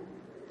action,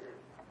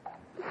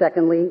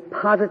 secondly,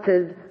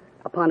 posited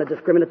upon a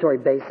discriminatory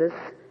basis,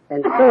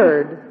 and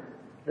third,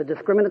 the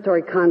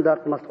discriminatory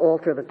conduct must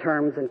alter the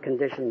terms and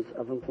conditions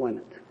of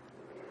employment.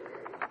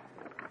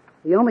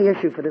 The only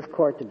issue for this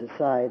court to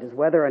decide is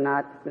whether or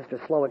not Mr.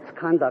 Slowick's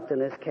conduct in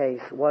this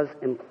case was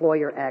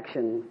employer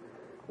action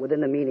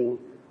within the meaning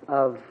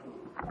of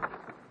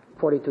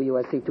 42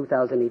 U.S.C.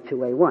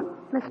 2002A1.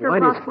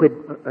 Mr. Ross,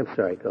 I'm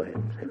sorry, go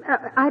ahead.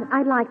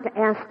 I'd like to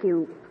ask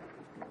you,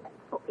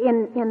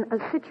 in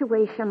a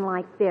situation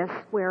like this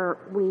where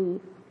we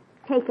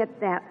take it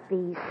that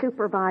the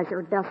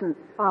supervisor doesn't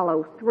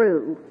follow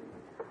through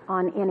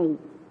on any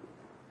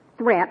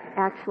threat,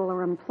 actual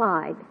or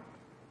implied,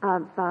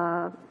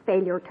 of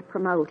failure to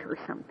promote or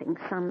something,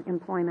 some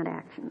employment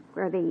action,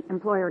 where the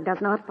employer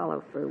does not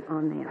follow through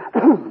on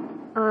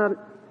that.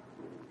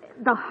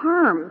 The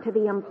harm to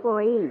the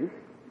employee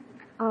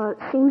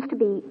seems to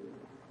be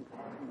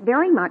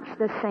very much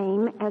the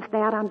same as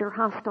that under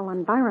hostile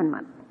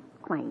environment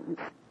claims.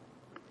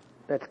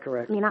 That's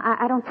correct. I mean,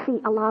 I don't see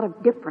a lot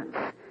of difference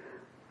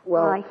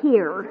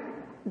here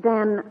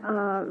than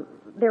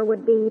there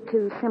would be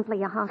to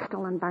simply a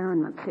hostile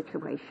environment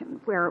situation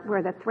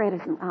where the threat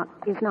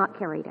is not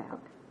carried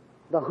out.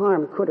 The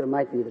harm could or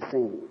might be the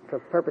same for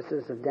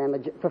purposes of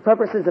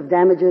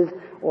damages,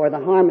 or the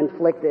harm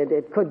inflicted.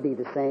 It could be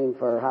the same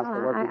for hostile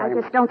work environment.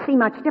 I just don't see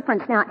much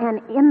difference now.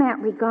 And in that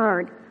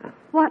regard,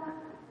 what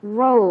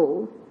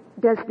role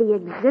does the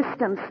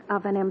existence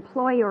of an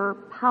employer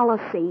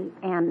policy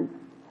and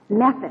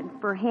method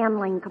for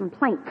handling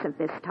complaints of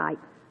this type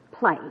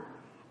play?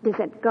 Does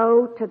it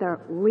go to the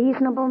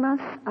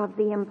reasonableness of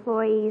the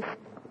employee's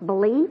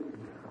belief,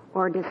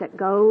 or does it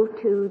go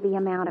to the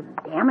amount of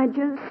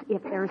damages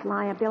if there's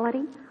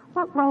liability?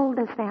 What role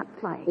does that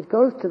play? It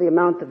goes to the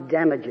amount of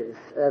damages.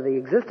 The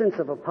existence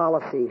of a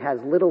policy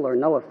has little or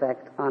no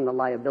effect on the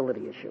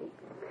liability issue.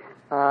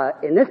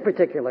 In this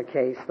particular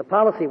case, the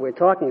policy we're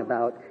talking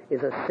about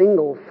is a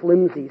single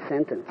flimsy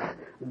sentence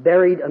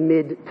buried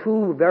amid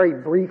two very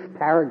brief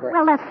paragraphs.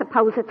 Well, let's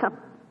suppose it's a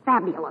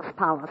fabulous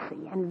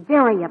policy and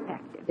very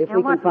effective.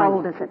 Now, what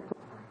role does it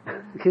play?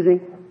 Excuse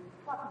me?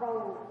 What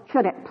role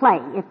should it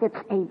play if it's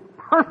a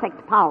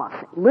perfect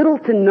policy? Little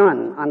to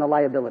none on the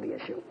liability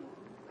issue,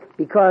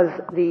 because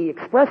the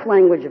express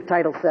language of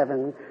Title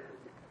VII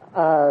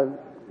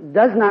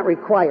does not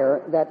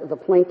require that the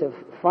plaintiff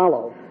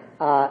follow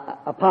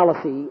a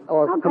policy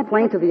or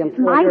complain to the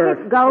employer. Might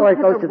it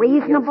go to the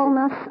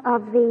reasonableness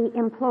of the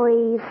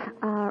employee's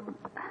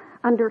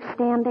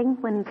understanding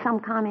when some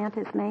comment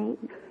is made?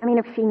 I mean,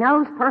 if she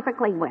knows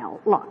perfectly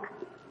well, look,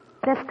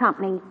 this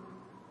company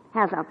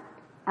has a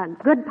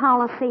good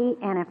policy,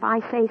 and if I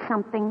say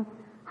something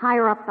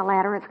higher up the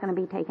ladder, it's going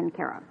to be taken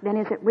care of, then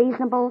is it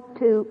reasonable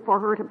for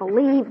her to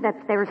believe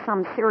that there's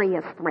some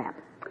serious threat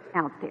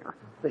out there?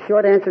 The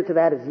short answer to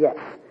that is yes.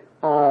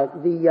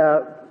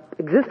 The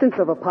existence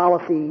of a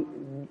policy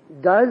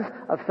does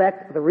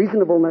affect the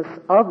reasonableness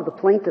of the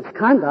plaintiff's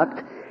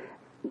conduct.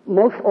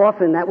 Most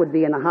often that would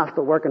be in a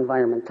hostile work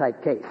environment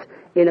type case.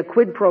 In a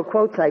quid pro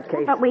quo type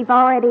case... But we've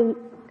already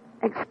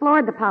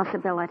explored the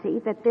possibility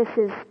that this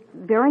is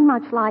very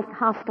much like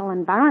hostile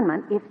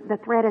environment. If the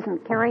threat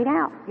isn't carried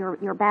out,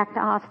 you're back to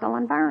hostile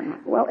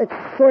environment. Well, it's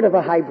sort of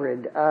a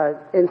hybrid.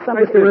 In some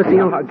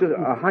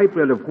a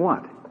hybrid of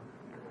what?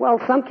 Well,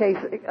 some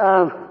cases...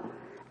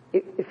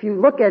 If you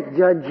look at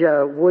Judge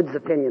Wood's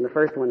opinion, the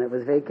first one that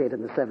was vacated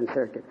in the Seventh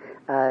Circuit,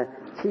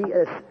 she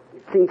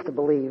seems to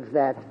believe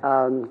that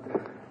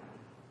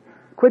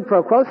quid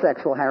pro quo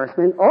sexual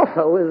harassment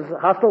also is a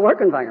hostile work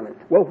environment.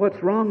 Well,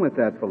 what's wrong with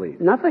that belief?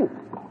 Nothing.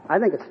 I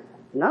think it's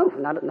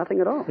nothing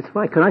at all. It's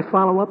fine. Can I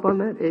follow up on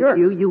that? Sure.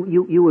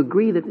 You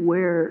agree that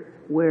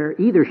where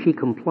either she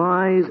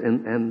complies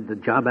and the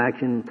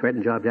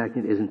threatened job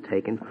action isn't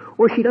taken,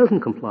 or she doesn't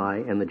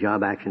comply and the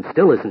job action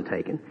still isn't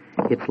taken,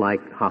 it's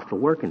like hostile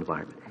work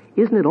environment.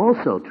 Isn't it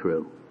also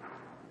true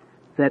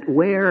that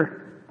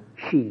where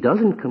she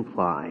doesn't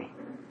comply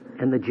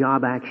and the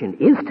job action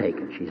is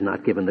taken, she's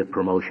not given the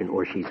promotion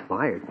or she's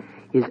fired,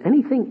 is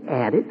anything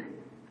added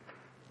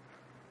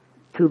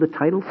to the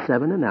Title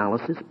VII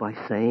analysis by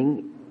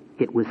saying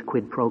it was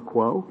quid pro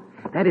quo?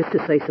 That is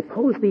to say,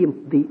 suppose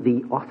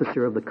the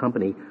officer of the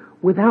company,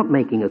 without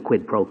making a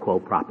quid pro quo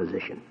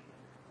proposition,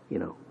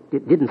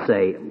 didn't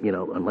say,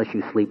 unless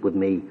you sleep with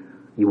me,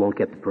 you won't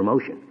get the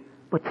promotion,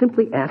 but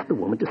simply asked the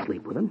woman to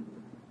sleep with him.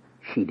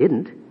 She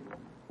didn't,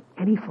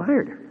 and he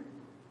fired her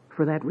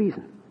for that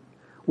reason,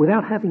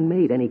 without having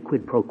made any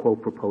quid pro quo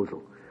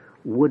proposal.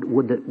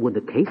 Would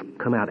the case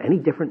come out any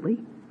differently?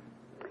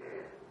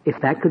 If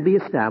that could be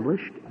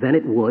established, then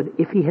it would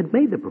if he had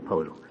made the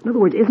proposal. In other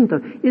words, isn't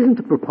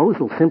the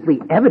proposal simply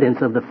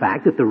evidence of the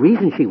fact that the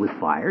reason she was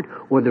fired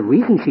or the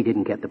reason she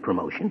didn't get the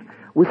promotion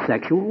was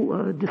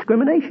sexual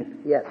discrimination?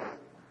 Yes.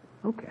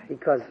 Okay.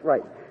 Because,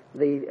 right,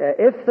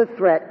 if the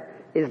threat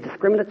is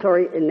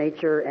discriminatory in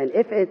nature and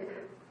if it...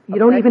 You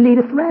don't even need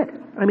a threat.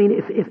 I mean,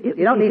 if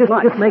you don't need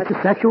much. Just makes a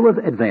sexual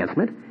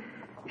advancement,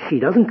 she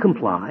doesn't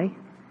comply,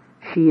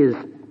 she is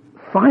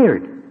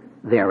fired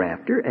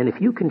thereafter, and if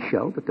you can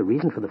show that the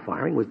reason for the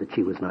firing was that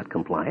she was not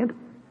compliant,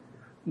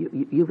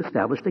 you've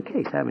established a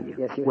case, haven't you?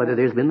 Yes, you Whether have.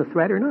 there's been the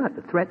threat or not.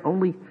 The threat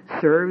only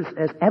serves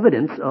as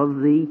evidence of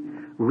the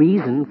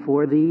reason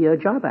for the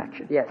job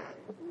action. Yes.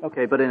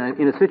 Okay, but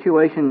in a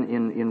situation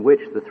in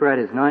which the threat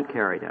is not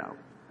carried out,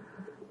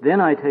 then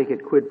I take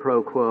it quid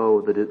pro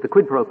quo, the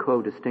quid pro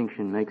quo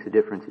distinction makes a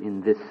difference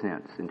in this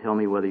sense, and tell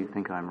me whether you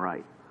think I'm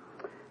right.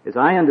 As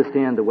I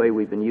understand the way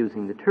we've been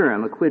using the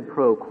term, a quid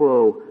pro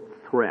quo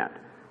threat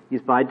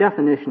is by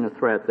definition a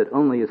threat that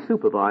only a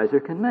supervisor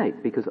can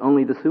make, because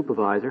only the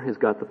supervisor has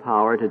got the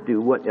power to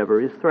do whatever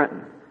is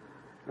threatened.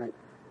 Right.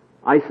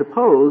 I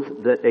suppose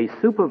that a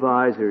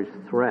supervisor's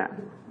threat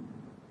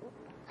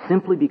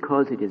simply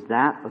because it is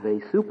that of a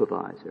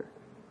supervisor,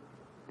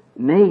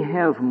 may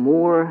have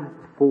more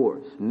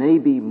force, may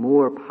be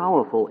more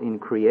powerful in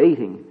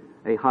creating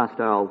a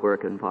hostile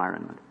work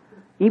environment,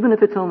 even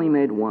if it's only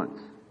made once,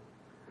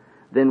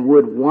 than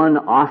would one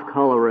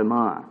off-color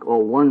remark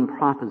or one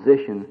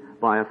proposition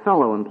by a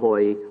fellow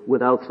employee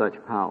without such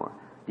power.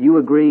 Do you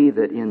agree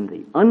that in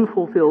the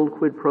unfulfilled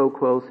quid pro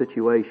quo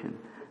situation,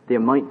 there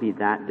might be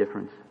that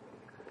difference,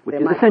 which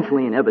is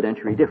essentially an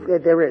evidentiary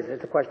difference? There is.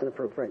 It's a question of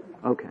proof, right?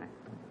 Okay.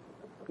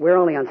 We're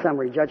only on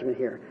summary judgment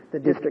here. The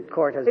district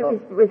court has...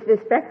 With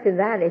respect to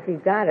that, if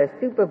you've got a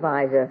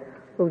supervisor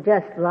who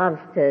just loves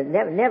to,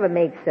 never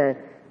makes a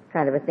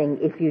kind of a thing,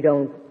 if you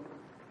don't,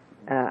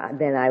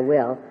 then I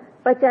will,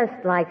 but just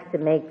likes to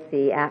make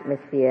the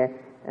atmosphere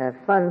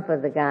fun for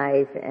the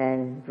guys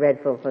and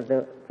dreadful for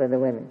the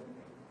women.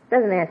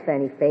 Doesn't ask for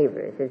any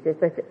favors. It's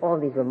just all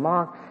these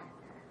remarks,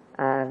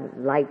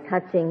 light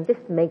touching,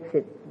 just makes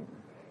it...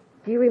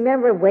 Do you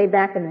remember way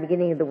back in the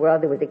beginning of the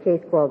world, there was a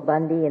case called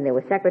Bundy, and there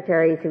were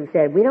secretaries who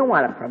said, we don't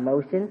want a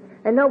promotion,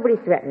 and nobody's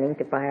threatening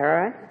to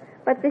fire us,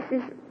 but this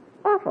is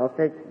awful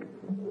to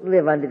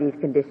live under these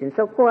conditions.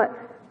 So court,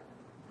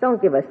 don't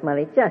give us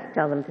money, just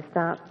tell them to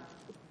stop.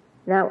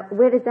 Now,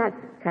 where does that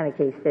kind of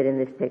case fit in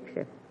this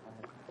picture?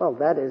 Well,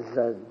 that is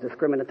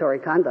discriminatory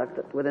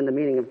conduct within the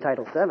meaning of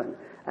Title VII,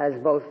 as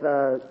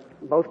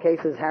both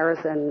cases,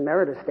 Harris and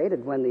Meredith,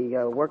 stated, when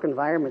the work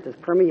environment is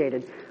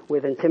permeated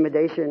with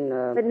intimidation.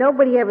 But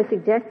nobody ever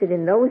suggested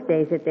in those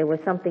days that there was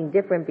something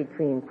different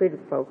between quid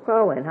pro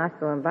quo and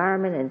hostile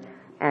environment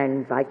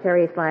and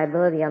vicarious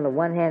liability on the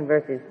one hand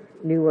versus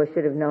knew or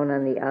should have known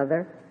on the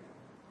other.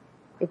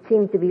 It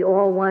seemed to be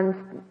all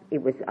one.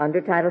 It was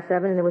under Title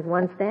VII, and there was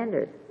one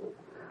standard.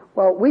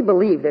 Well, we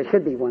believe there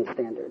should be one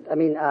standard. I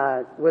mean,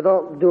 with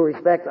all due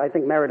respect, I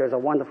think Meredith is a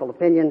wonderful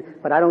opinion,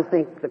 but I don't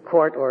think the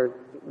court or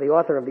the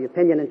author of the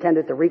opinion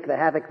intended to wreak the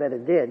havoc that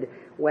it did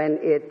when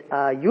it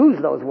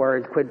used those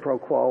words, quid pro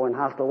quo and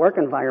hostile work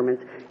environment,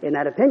 in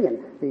that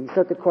opinion. The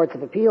circuit courts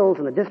of appeals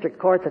and the district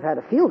courts have had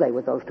a field day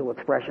with those two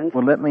expressions.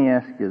 Well, let me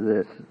ask you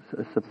this.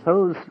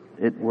 Suppose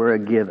it were a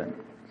given.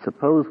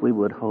 Suppose we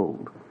would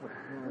hold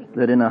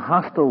that in a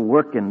hostile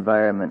work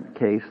environment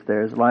case,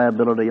 there's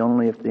liability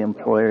only if the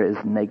employer is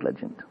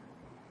negligent.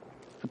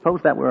 Suppose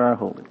that were our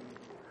holding.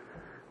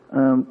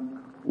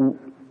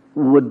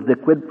 Would the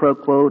quid pro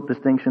quo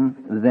distinction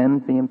then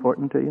be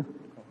important to you?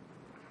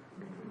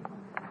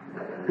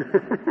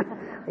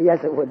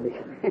 Yes, it would be.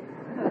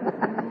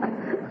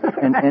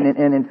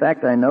 and in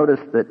fact, I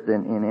noticed that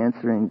in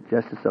answering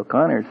Justice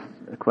O'Connor's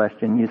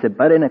question, you said,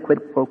 but in a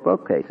quid pro quo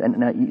case. And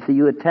now,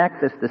 you attack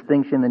this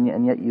distinction,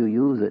 and yet you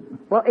use it.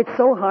 Well, it's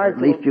so hard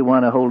At least you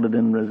want to hold it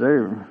in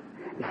reserve.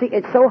 See,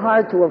 it's so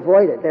hard to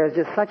avoid it. There's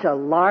just such a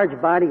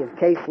large body of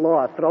case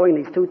law throwing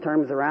these two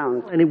terms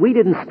around. And we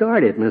didn't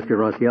start it, Mr.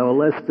 Rossiello,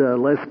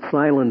 lest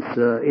silence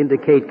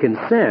indicate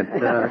consent.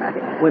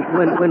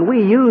 When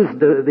we used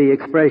the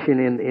expression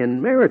in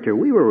Meritor,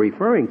 we were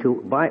referring to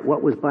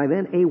what was by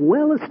then a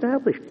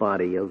well-established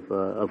body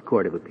of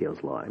Court of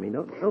Appeals law. I mean,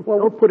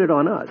 don't put it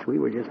on us. We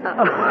were just...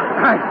 All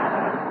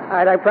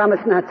right, I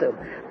promise not to.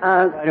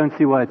 I don't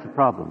see why it's a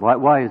problem.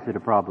 Why is it a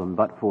problem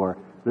but for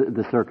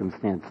the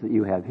circumstance that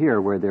you have here,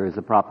 where there is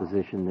a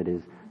proposition that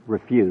is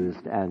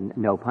refused and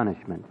no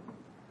punishment?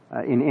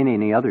 In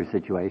any other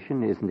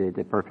situation, isn't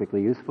it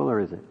perfectly useful, or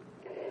is it?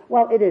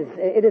 Well, it is.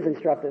 It is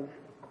instructive.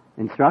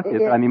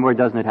 Instructive? I mean, where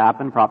doesn't it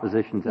happen?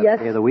 Propositions every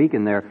day of the week,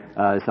 and they're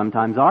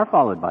sometimes are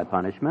followed by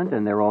punishment,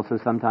 and they're also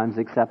sometimes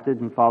accepted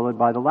and followed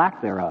by the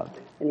lack thereof.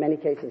 In many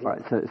cases, yes.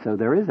 Right, so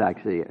there is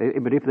actually,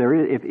 but if there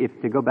is,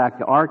 if to go back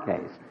to our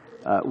case,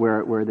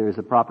 where there's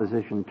a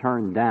proposition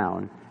turned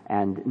down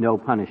and no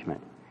punishment,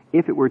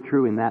 if it were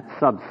true in that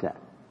subset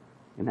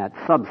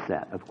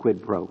of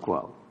quid pro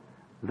quo,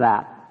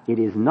 that it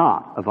is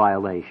not a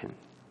violation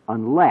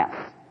unless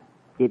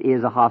it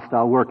is a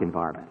hostile work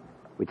environment,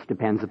 which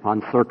depends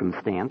upon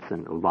circumstance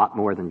and a lot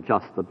more than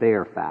just the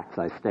bare facts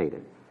I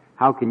stated.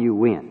 How can you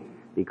win?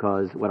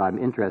 Because what I'm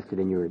interested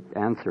in your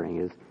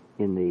answering is,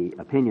 in the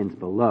opinions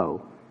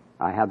below,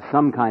 I have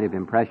some kind of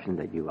impression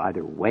that you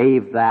either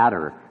waived that,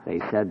 or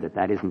they said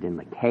that isn't in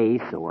the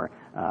case, or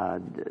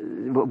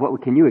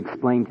can you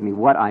explain to me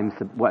what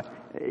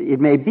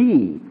it may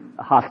be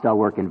a hostile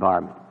work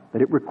environment,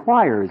 but it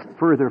requires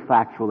further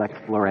factual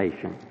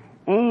exploration,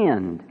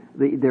 and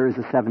there is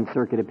a Seventh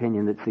Circuit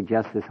opinion that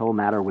suggests this whole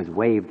matter was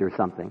waived or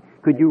something.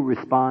 Could you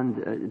respond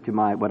to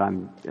what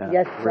I'm...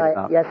 Yes,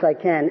 I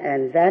can,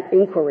 and that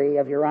inquiry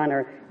of Your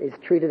Honor is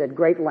treated at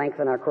great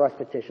length in our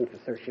cross-petition for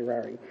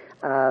certiorari.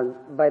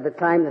 By the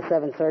time the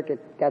Seventh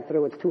Circuit got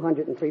through its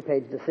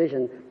 203-page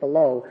decision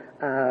below,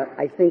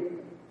 I think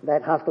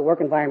that hostile work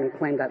environment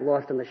claim got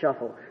lost in the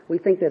shuffle. We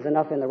think there's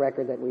enough in the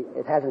record that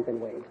it hasn't been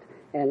waived.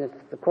 And if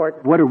the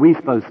court... What are we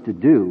supposed to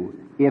do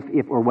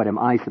or what am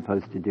I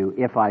supposed to do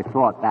if I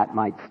thought that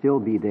might still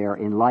be there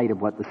in light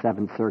of what the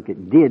Seventh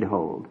Circuit did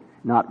hold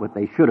not what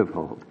they should have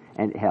held.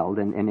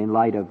 And in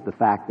light of the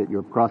fact that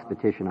your cross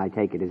petition, I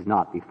take it, is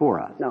not before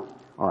us. No.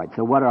 All right.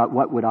 So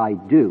what would I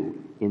do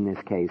in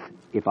this case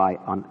if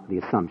on the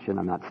assumption,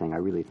 I'm not saying I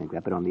really think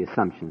that, but on the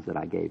assumptions that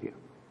I gave you?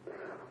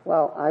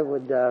 Well, I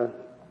would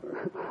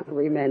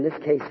remand this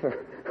case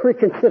for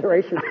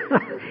reconsideration.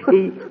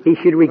 He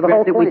should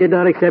regret that we did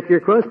not accept your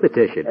cross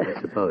petition, I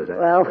suppose.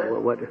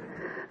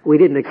 We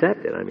didn't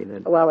accept it. I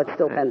mean, well, it's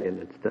still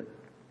pending.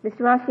 Mr.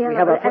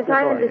 Rosciello, as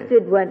I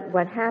understood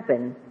what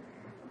happened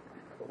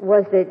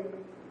was that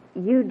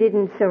you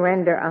didn't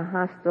surrender a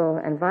hostile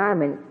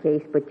environment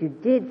case, but you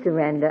did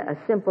surrender a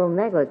simple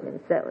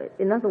negligence. So,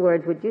 in other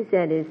words, what you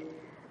said is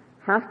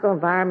hostile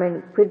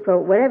environment, quid pro,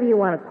 whatever you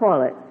want to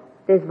call it,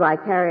 there's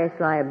vicarious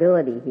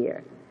liability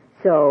here.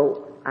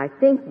 So I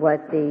think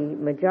what the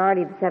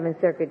majority of the Seventh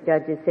Circuit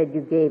judges said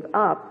you gave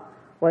up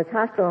was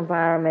hostile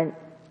environment,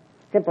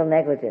 simple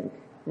negligence.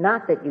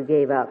 Not that you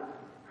gave up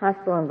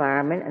hostile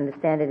environment and the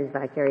standard is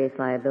vicarious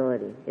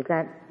liability. Is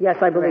that Yes,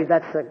 I believe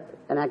that's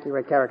an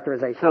accurate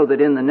characterization. So that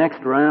in the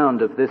next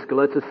round of this,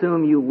 let's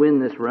assume you win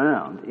this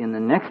round. In the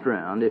next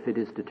round, if it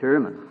is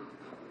determined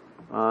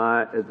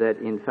that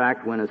in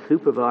fact when a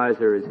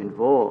supervisor is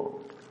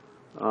involved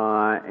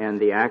and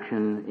the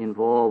action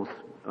involves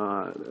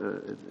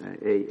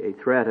a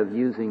threat of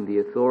using the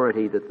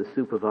authority that the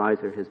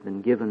supervisor has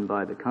been given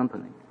by the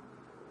company,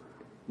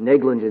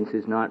 negligence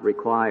is not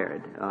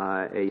required,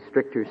 a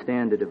stricter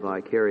standard of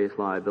vicarious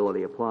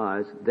liability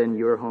applies, then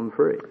you're home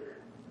free.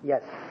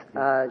 Yes.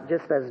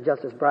 Just as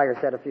Justice Breyer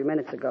said a few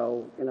minutes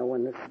ago,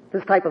 when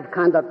this type of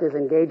conduct is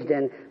engaged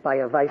in by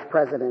a vice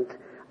president,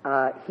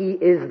 he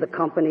is the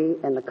company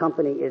and the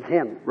company is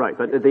him. Right,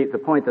 but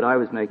the point that I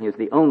was making is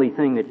the only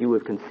thing that you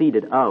have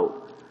conceded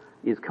out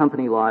is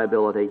company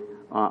liability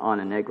on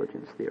a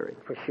negligence theory.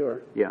 For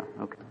sure. Yeah,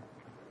 okay.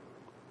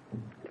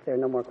 If there are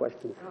no more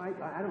questions.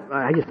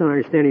 I just don't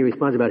understand your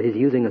response about his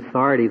using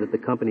authority that the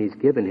company's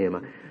given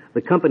him.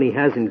 The company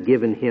hasn't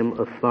given him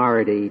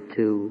authority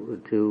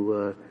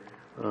to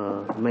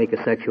make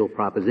a sexual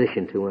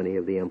proposition to any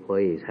of the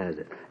employees, has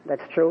it?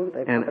 That's true.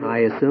 And I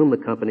assume the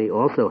company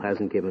also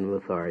hasn't given him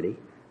authority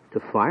to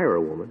fire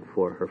a woman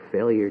for her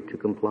failure to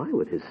comply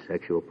with his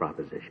sexual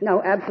proposition.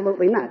 No,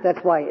 absolutely not.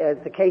 That's why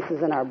the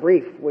cases in our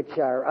brief, which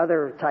are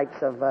other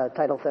types of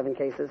Title VII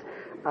cases,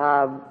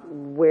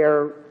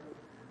 where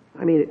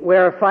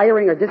a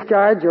firing or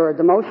discharge or a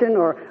demotion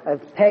or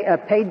a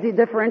pay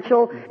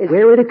differential is...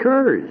 Where it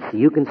occurs.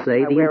 You can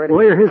say the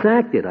employer has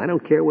acted. I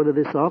don't care whether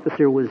this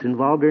officer was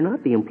involved or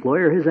not. The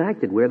employer has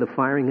acted where the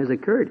firing has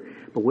occurred.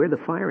 But where the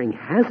firing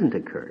hasn't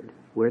occurred,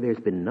 where there's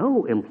been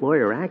no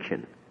employer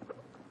action,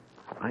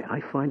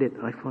 I find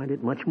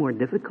it much more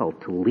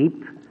difficult to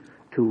leap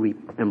to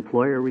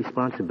employer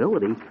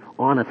responsibility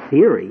on a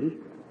theory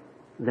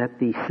that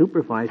the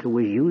supervisor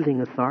was using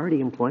authority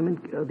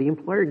the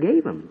employer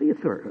gave him. The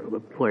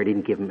employer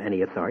didn't give him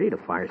any authority to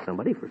fire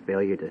somebody for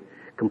failure to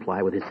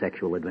comply with his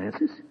sexual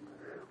advances.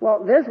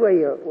 Well, there's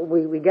where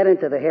we get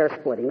into the hair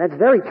splitting. That's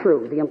very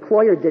true. The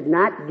employer did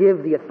not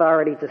give the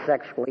authority to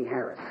sexually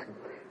harass.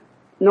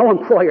 No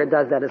employer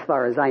does that as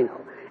far as I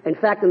know. In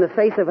fact, in the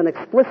face of an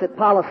explicit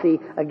policy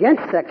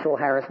against sexual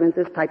harassment,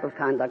 this type of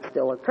conduct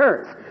still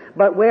occurs.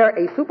 But where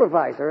a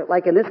supervisor,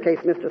 like in this case,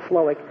 Mr.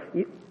 Slowick,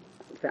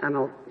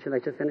 should I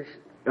just finish?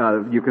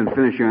 You can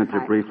finish your answer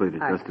briefly to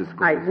Justice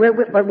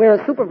Scalia. But where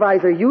a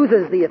supervisor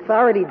uses the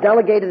authority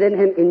delegated in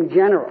him in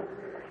general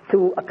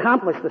to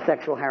accomplish the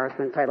sexual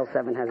harassment, Title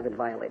VII has been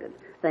violated.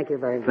 Thank you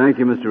very much. Thank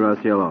you, Mr.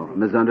 Rosciello.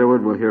 Ms.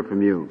 Underwood, we'll hear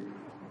from you.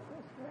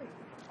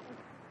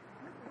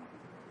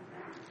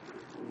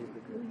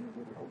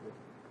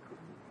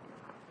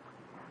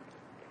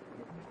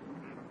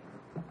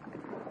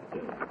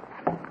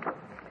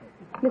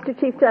 Mr.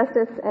 Chief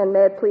Justice, and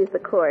may it please the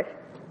Court.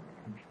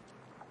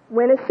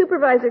 When a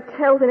supervisor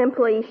tells an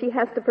employee she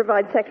has to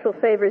provide sexual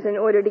favors in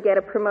order to get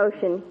a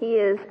promotion, he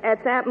is,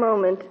 at that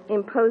moment,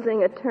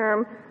 imposing a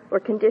term or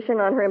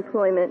condition on her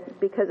employment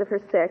because of her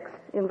sex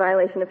in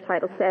violation of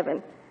Title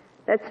VII.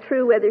 That's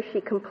true whether she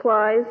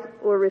complies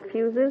or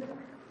refuses,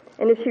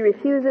 and if she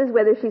refuses,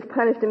 whether she's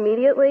punished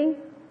immediately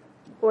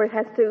or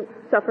has to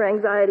suffer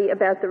anxiety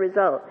about the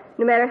result.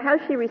 No matter how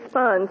she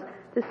responds,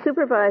 the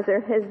supervisor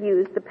has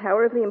used the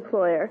power of the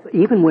employer.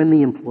 Even when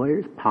the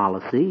employer's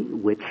policy,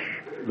 which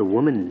the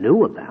woman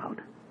knew about,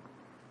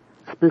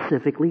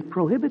 specifically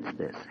prohibits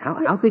this.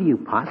 How could you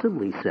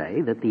possibly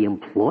say that the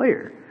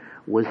employer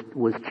was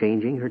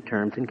changing her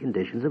terms and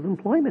conditions of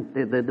employment?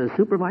 The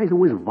supervisor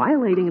was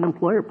violating an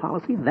employer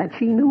policy that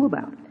she knew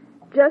about.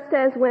 Just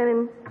as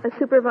when a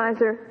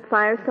supervisor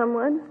fires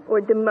someone or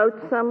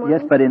demotes someone.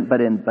 Yes, but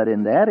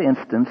in that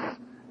instance,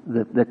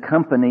 the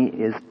company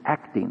is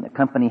acting. The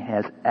company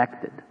has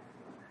acted.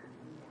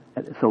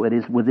 So it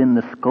is within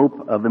the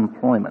scope of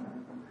employment.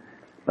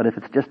 But if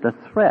it's just a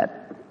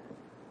threat,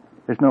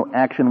 there's no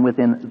action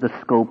within the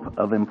scope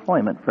of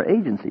employment for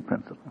agency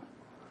principles.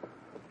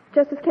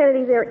 Justice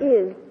Kennedy, there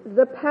is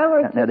the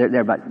power to...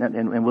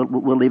 And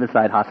we'll leave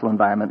aside hostile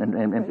environment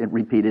and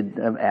repeated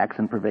acts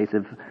and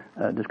pervasive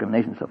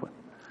discrimination and so forth.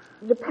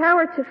 The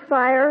power to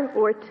fire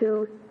or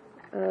to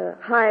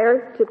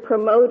hire, to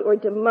promote, or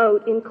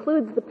demote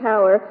includes the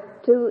power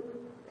to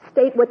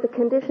state what the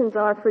conditions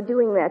are for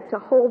doing that, to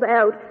hold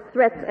out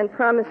threats and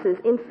promises.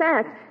 In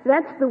fact,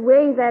 that's the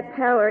way that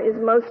power is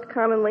most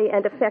commonly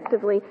and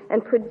effectively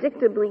and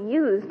predictably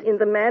used in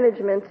the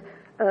management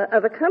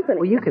of a company.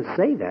 Well, you can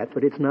say that,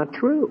 but it's not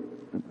true.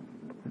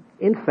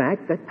 In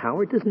fact, that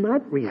power does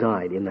not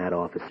reside in that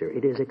officer.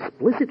 It has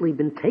explicitly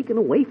been taken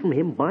away from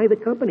him by the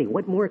company.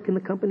 What more can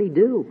the company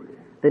do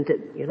than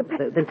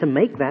to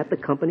make that the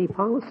company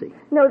policy?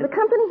 No, the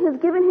company has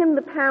given him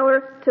the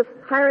power to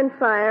hire and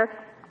fire,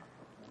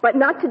 but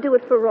not to do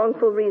it for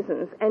wrongful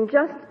reasons. And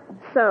just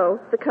so,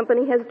 the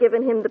company has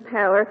given him the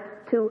power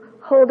to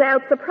hold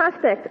out the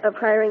prospect of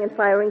hiring and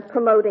firing,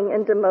 promoting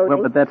and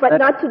demoting, but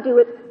not to do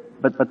it.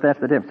 But that's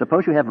the difference.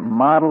 Suppose you have a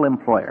model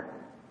employer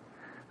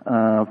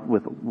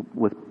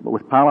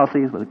with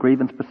policies, with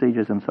grievance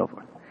procedures, and so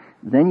forth.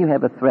 Then you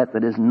have a threat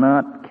that is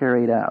not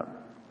carried out.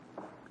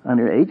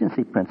 Under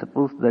agency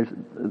principles,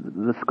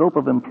 the scope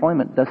of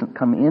employment doesn't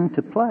come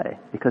into play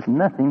because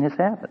nothing has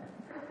happened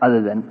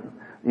other than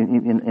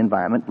in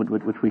environment,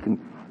 which we can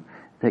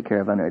take care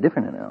of under a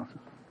different analysis.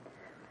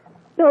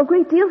 No, a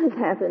great deal has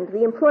happened.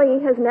 The employee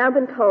has now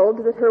been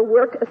told that her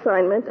work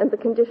assignment and the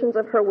conditions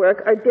of her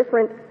work are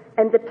different,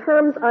 and the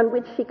terms on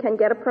which she can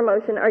get a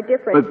promotion are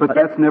different. But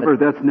that's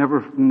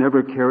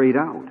never carried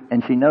out.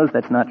 And she knows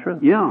that's not true.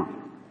 Yeah.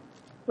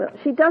 Well,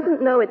 she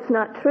doesn't know it's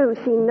not true.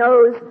 She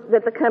knows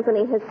that the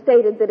company has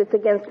stated that it's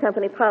against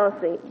company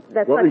policy.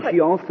 That's well, and she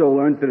also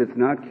learns that it's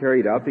not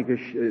carried out because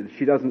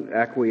she doesn't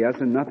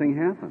acquiesce and nothing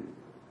happens.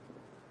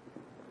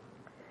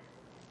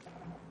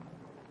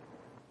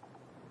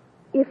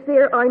 If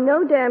there are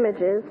no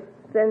damages,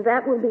 then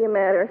that will be a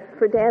matter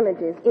for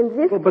damages. In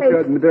this but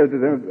case...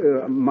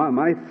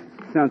 my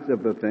sense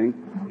of the thing,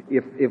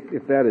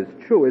 if that is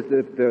true, is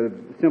that there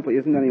simply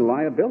isn't any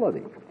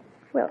liability.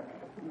 Well,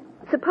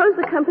 suppose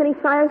the company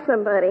fires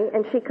somebody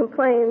and she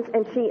complains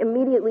and she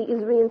immediately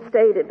is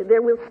reinstated.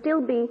 There will still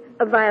be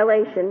a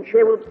violation.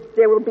 Sure.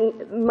 There will be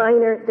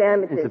minor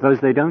damages. And suppose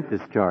they don't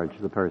discharge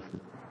the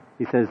person.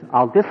 He says,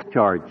 I'll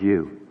discharge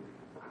you.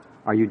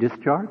 Are you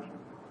discharged?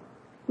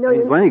 No,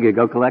 you're not. You could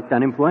go collect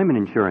unemployment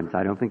insurance.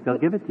 I don't think they'll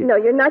give it to you. No,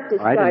 you're not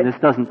discharged. All right, and this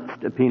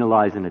doesn't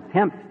penalize an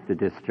attempt to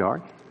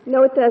discharge.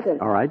 No, it doesn't.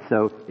 All right,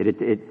 so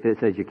it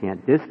says you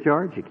can't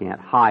discharge, you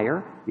can't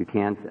hire, you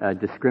can't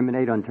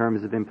discriminate on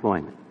terms of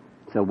employment.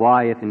 So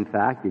why, if in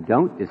fact you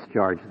don't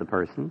discharge the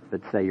person,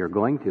 but say you're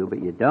going to,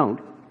 but you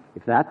don't,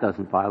 if that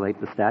doesn't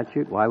violate the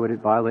statute, why would it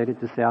violate it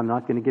to say I'm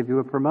not going to give you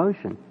a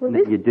promotion? Well,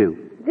 you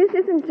do. This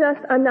isn't just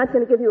I'm not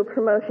going to give you a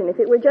promotion. If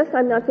it were just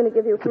I'm not going to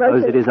give you a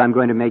promotion... Suppose it is I'm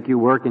going to make you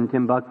work in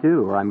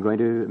Timbuktu, or I'm going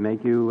to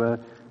make you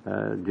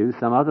do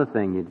some other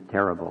thing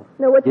terrible.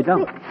 No, what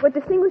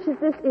distinguishes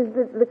this is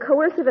the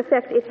coercive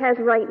effect it has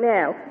right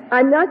now.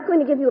 I'm not going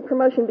to give you a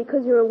promotion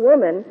because you're a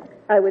woman,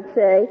 I would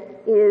say,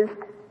 is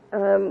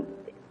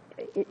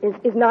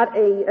not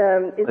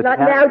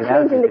now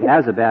changing the... It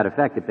has a bad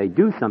effect. If they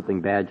do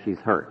something bad, she's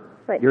hurt.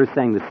 Right. You're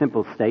saying the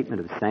simple statement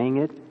of saying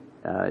it.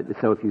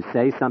 So if you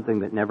say something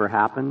that never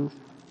happens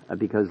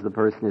because the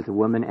person is a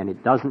woman and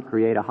it doesn't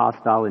create a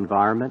hostile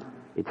environment,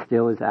 it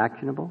still is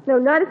actionable? No,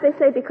 not if they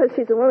say because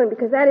she's a woman,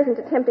 because that isn't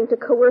attempting to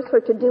coerce her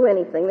to do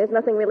anything. There's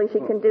nothing really she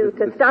can do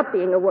to stop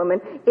being a woman.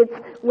 It's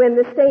when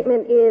the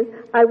statement is,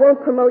 I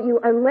won't promote you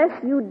unless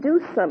you do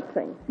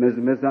something.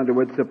 Ms.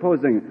 Underwood,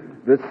 supposing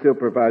this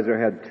supervisor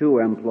had two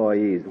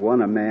employees,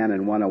 one a man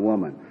and one a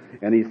woman,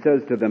 and he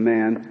says to the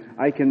man,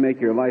 I can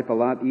make your life a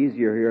lot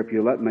easier here if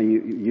you let me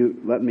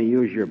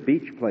use your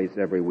beach place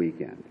every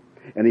weekend.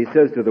 And he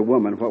says to the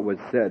woman what was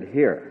said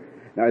here.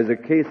 Now, is a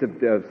case of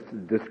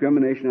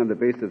discrimination on the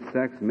basis of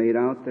sex made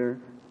out there?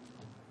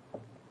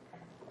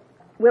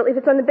 Well, if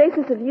it's on the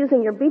basis of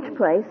using your beach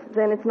place,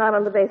 then it's not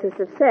on the basis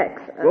of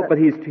sex. Well, but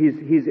he's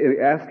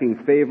asking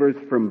favors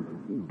from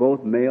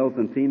both males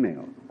and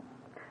females.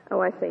 Oh,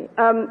 I see.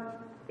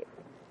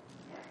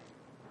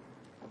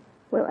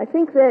 Well, I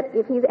think that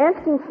if he's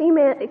asking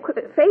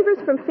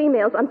favors from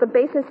females on the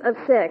basis of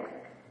sex,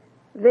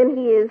 then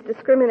he is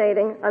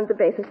discriminating on the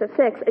basis of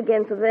sex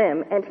against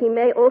them, and he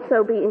may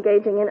also be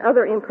engaging in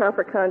other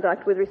improper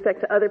conduct with respect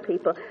to other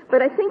people.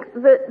 But I think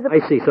I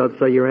see.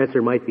 So your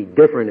answer might be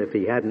different if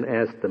he hadn't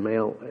asked the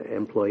male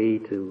employee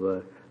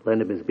to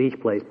lend him his beach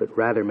place, but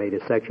rather made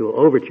a sexual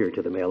overture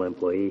to the male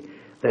employee.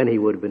 Then he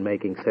would have been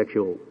making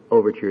sexual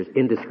overtures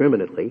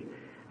indiscriminately,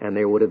 and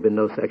there would have been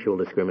no sexual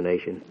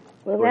discrimination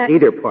for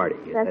either party.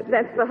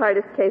 That's the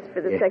hardest case for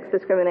the sex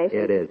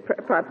discrimination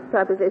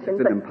proposition.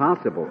 It's an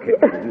impossible case.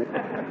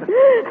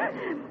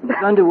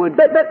 Underwood.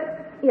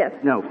 But yes.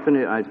 No,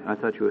 I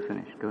thought you were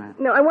finished. Go ahead.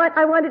 No, I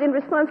wanted in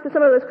response to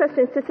some of those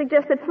questions to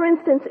suggest that, for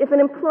instance, if an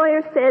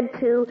employer said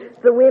to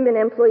the women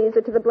employees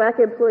or to the black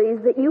employees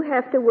that you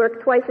have to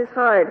work twice as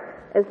hard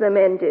as the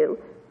men do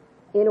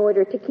in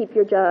order to keep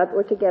your job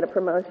or to get a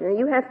promotion, or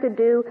you have to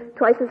do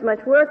twice as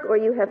much work, or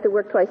you have to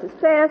work twice as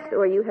fast,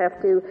 or you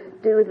have to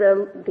do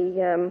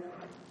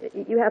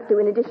you have to,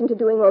 in addition to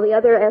doing all the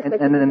other aspects.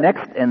 And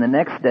the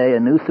next day, a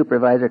new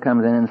supervisor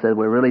comes in and says,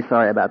 "We're really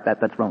sorry about that.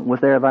 That's wrong." Was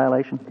there a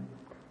violation?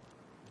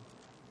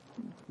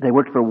 They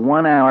worked for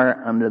 1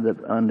 hour under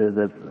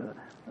the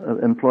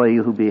employee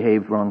who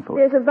behaved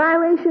wrongfully. There's a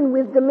violation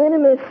with de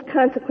minimis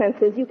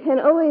consequences. You can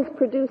always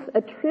produce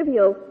a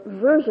trivial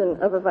version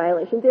of a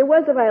violation. There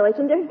was a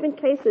violation. There have been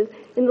cases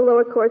in the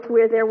lower courts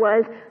where there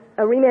was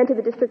a remand to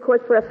the district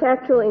court for a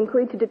factual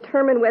inquiry to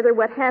determine whether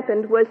what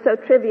happened was so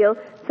trivial,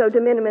 so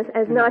de minimis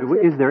as not to...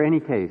 Is there any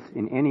case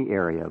in any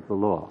area of the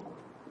law?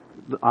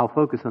 I'll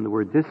focus on the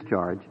word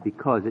discharge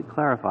because it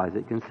clarifies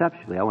it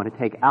conceptually. I want to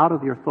take out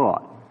of your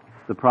thought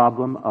the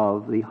problem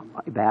of the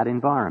bad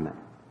environment.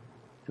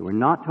 So we're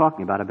not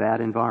talking about a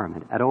bad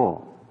environment at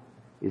all.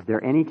 Is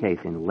there any case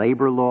in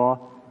labor law,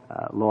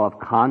 law of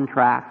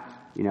contracts?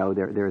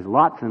 There's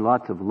lots and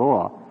lots of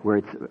law where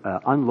it's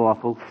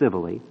unlawful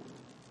civilly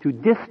to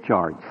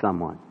discharge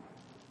someone.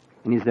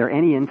 And is there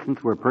any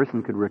instance where a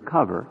person could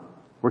recover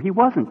where he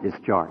wasn't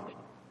discharged?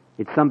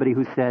 It's somebody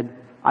who said,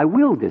 I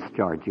will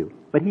discharge you,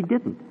 but he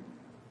didn't.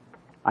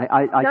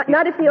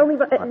 Not if the only...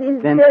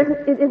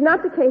 It is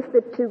not the case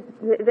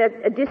that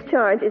a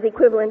discharge is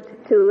equivalent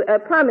to a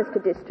promise to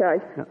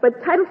discharge. No.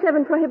 But Title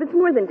VII prohibits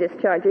more than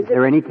discharges. Is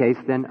there any case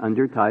then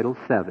under Title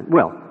VII?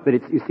 Well, but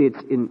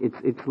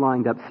it's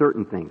lined up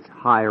certain things: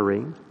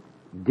 hiring,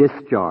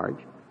 discharge,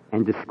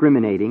 and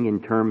discriminating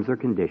in terms or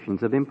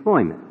conditions of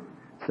employment.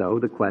 So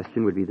the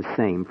question would be the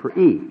same for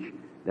each.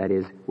 That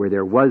is, where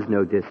there was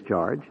no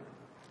discharge,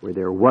 where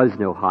there was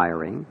no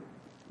hiring,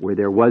 where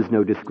there was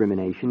no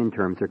discrimination in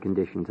terms or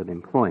conditions of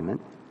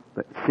employment,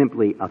 but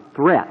simply a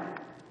threat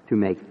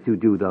to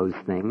do those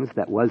things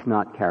that was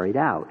not carried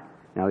out.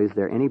 Now, is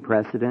there any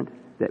precedent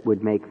that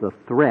would make the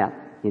threat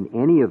in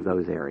any of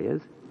those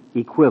areas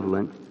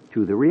equivalent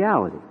to the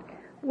reality?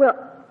 Well,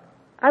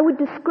 I would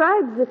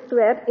describe the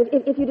threat,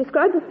 if you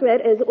describe the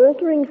threat as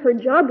altering her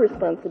job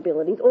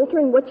responsibilities,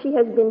 altering what she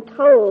has been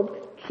told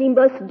she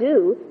must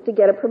do to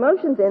get a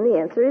promotion, then the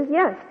answer is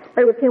yes.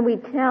 But can we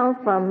tell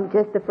from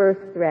just the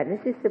first threat?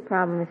 This is the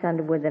problem, Ms.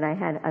 Underwood, that I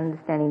had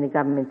understanding the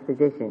government's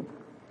position.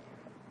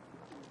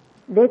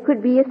 There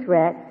could be a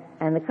threat,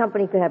 and the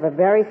company could have a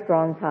very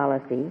strong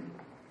policy.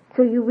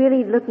 So you're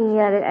really looking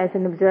at it as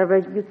an observer.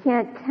 You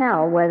can't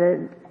tell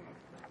whether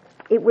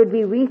it would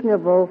be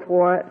reasonable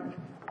for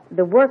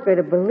the worker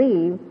to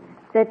believe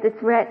that the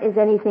threat is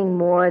anything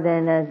more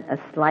than a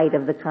slight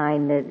of the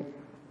kind that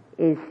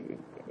is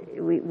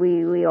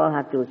we all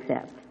have to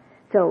accept.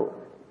 So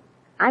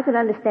I could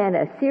understand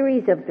a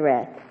series of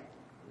threats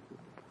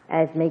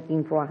as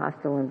making for a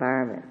hostile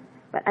environment.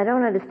 But I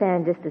don't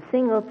understand just a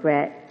single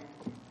threat.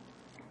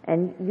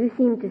 And you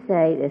seem to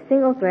say a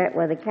single threat,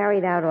 whether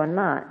carried out or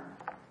not,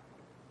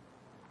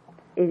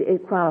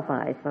 it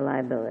qualifies for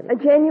liability. A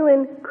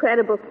genuine,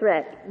 credible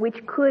threat,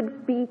 which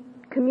could be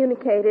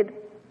communicated,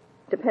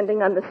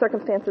 depending on the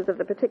circumstances of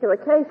the particular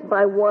case,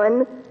 by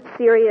one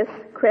serious,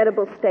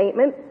 credible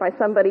statement, by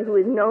somebody who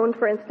is known,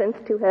 for instance,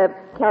 to have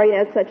carried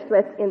out such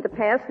threats in the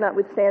past,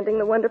 notwithstanding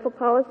the wonderful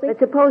policy. But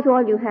suppose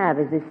all you have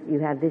is this, you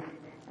have this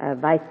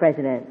vice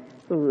president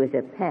who is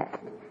a pest,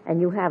 and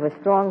you have a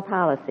strong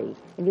policy,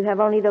 and you have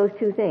only those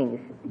two things.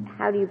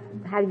 How do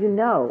you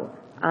know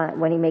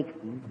when he makes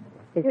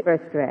his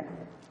first threat?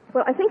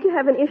 Well, I think you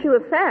have an issue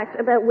of fact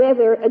about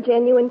whether a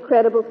genuine,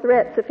 credible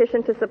threat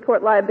sufficient to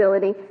support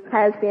liability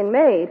has been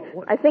made.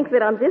 I think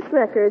that on this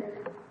record,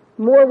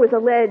 more was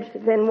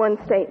alleged than one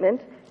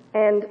statement,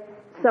 and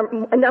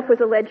enough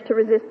was alleged to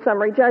resist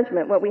summary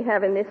judgment. What we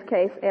have in this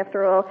case,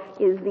 after all,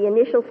 is the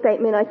initial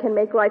statement, I can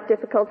make life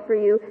difficult for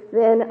you,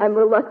 then I'm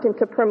reluctant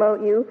to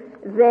promote you,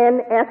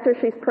 then after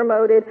she's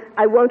promoted,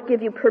 I won't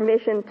give you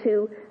permission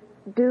to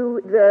do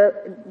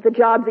the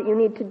job that you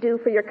need to do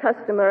for your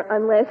customer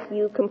unless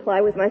you comply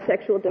with my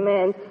sexual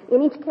demands.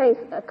 In each case,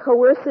 a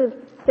coercive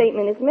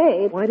statement is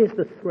made. Why does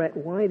the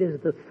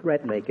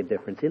threat make a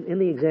difference? In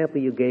the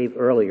example you gave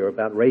earlier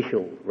about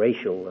racial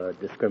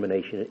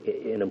discrimination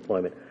in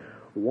employment,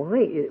 why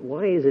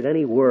is it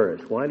any worse?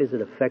 Why does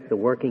it affect the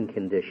working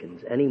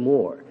conditions any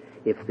more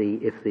if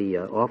the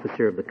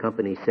officer of the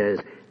company says,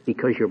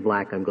 because you're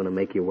black, I'm going to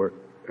make you work,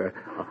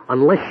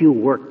 unless you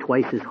work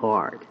twice as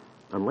hard?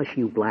 Unless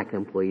you black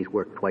employees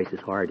work twice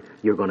as hard,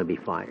 you're going to be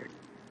fired.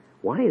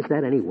 Why is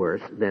that any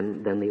worse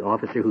than the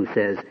officer who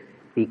says,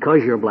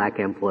 because you're black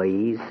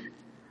employees,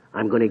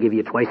 I'm going to give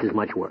you twice as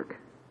much work?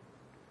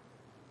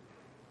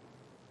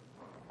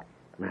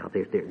 Now,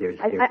 there's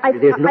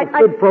no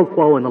quid pro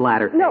quo in the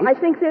latter case. No, I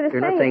think they're the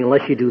same. They're not saying,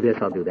 unless you do this,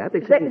 I'll do that.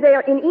 They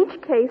are, in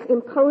each case,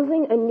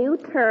 imposing a new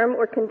term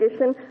or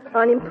condition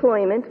on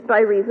employment by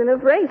reason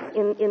of race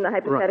in the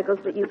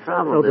hypotheticals that you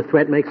So the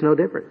threat makes no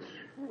difference.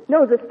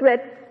 No, the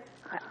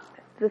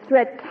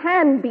threat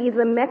can be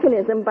the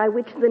mechanism by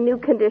which the new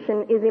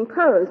condition is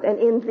imposed. And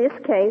in this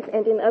case,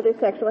 and in other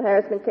sexual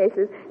harassment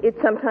cases, it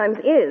sometimes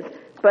is.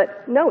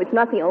 But no, it's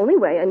not the only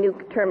way a new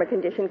term or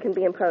condition can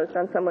be imposed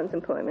on someone's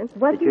employment.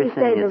 But you're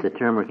saying it's a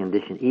term or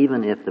condition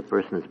even if the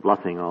person is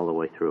bluffing all the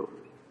way through.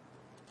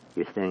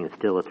 You're saying it's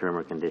still a term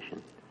or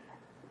condition.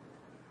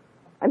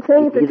 I'm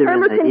saying it's a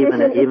term or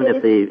condition. Even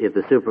if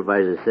the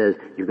supervisor says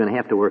you're going to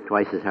have to work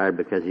twice as hard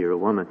because you're a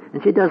woman,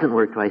 and she doesn't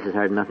work twice as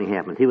hard and nothing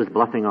happens. He was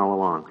bluffing all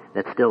along.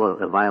 That's still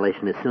a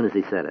violation as soon as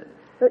he said it.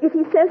 So if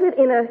he says it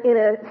in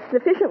a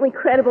sufficiently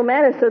credible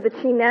manner so that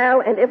she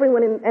now and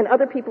everyone and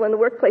other people in the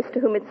workplace to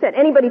whom it's said,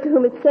 anybody to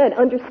whom it's said,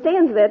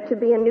 understands that to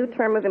be a new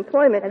term of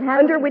employment. And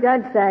how do we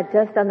judge that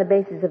just on the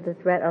basis of the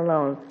threat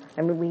alone?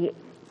 I mean,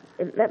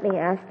 let me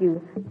ask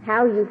you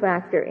how you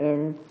factor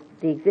in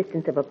the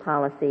existence of a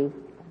policy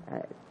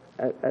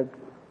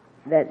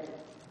that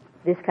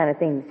this kind of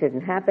thing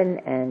shouldn't happen,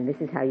 and this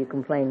is how you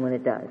complain when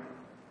it does.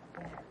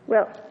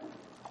 Well,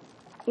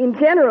 in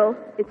general,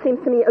 it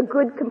seems to me a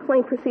good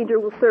complaint procedure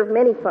will serve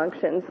many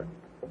functions.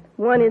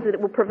 One is that it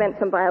will prevent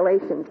some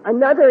violations.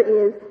 Another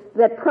is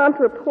that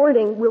prompt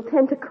reporting will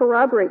tend to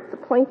corroborate the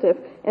plaintiff,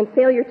 and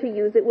failure to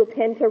use it will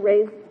tend to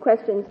raise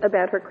questions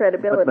about her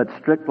credibility. But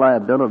strict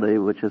liability,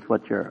 which is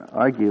what you're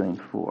arguing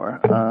for,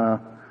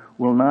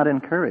 will not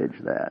encourage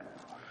that.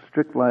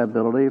 Strict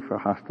liability for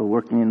hostile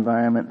working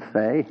environment,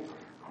 say,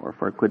 or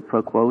for quid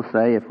pro quo,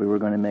 say, if we were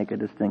going to make a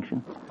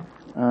distinction,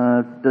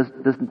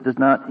 does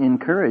not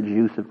encourage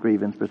use of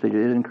grievance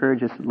procedure. It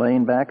encourages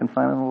laying back and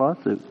filing a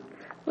lawsuit.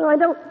 Well,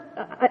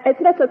 it's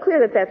not so clear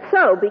that that's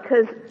so,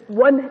 because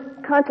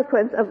one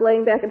consequence of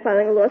laying back and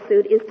filing a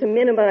lawsuit is to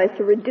minimize,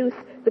 to reduce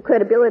the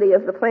credibility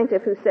of the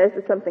plaintiff who says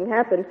that something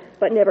happened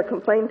but never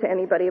complained to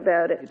anybody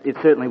about it. It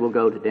certainly will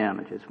go to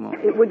damages, won't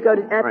it? It would go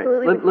to,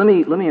 absolutely.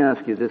 Right. Let me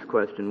ask you this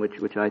question,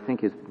 which I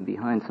think is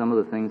behind some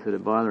of the things that are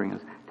bothering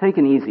us. Take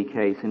an easy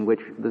case in which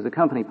there's a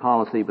company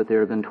policy, but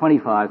there have been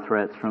 25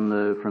 threats from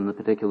the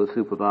particular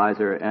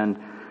supervisor, and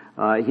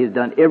he has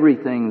done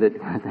everything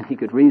that he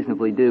could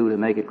reasonably do to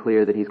make it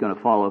clear that he's going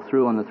to follow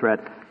through on the threat,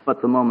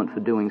 but the moment for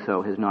doing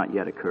so has not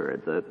yet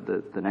occurred.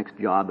 The next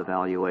job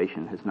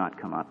evaluation has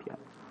not come up yet.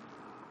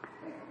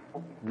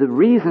 The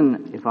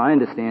reason, if I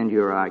understand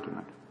your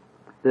argument,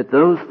 that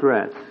those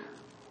threats,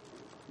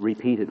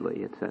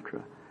 repeatedly,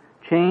 etc.,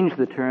 change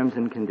the terms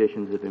and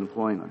conditions of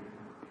employment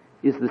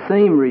is the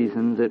same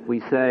reason that we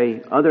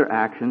say other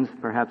actions,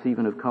 perhaps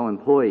even of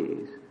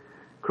co-employees,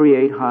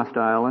 create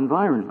hostile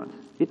environments.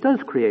 It does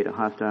create a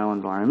hostile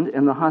environment,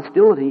 and the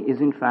hostility is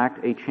in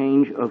fact a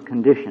change of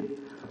condition.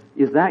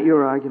 Is that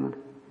your argument?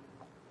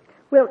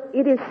 Well,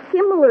 it is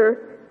similar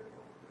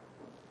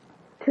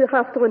to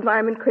hostile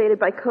environment created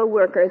by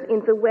coworkers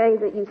in the way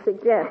that you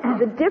suggest.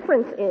 The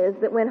difference is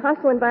that when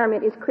hostile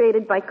environment is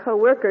created by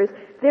coworkers,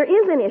 there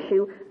is an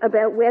issue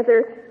about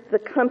whether the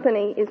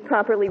company is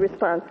properly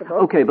responsible.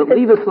 Okay, but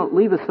leave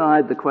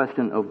aside the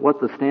question of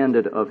what the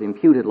standard of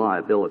imputed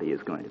liability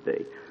is going to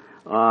be.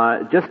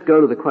 Just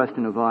go to the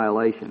question of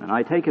violation. And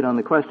I take it on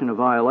the question of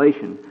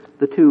violation,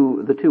 the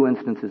two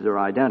instances are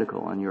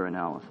identical in your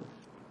analysis.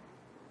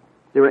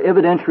 There are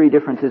evidentiary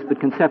differences, but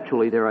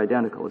conceptually they're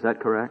identical. Is that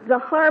correct? The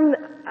harm,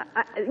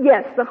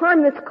 yes, the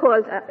harm that's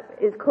caused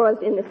is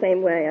caused in the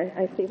same way.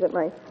 I see what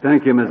my...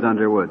 Thank you, Ms.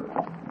 Underwood.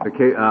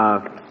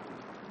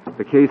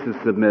 The case is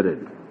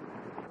submitted.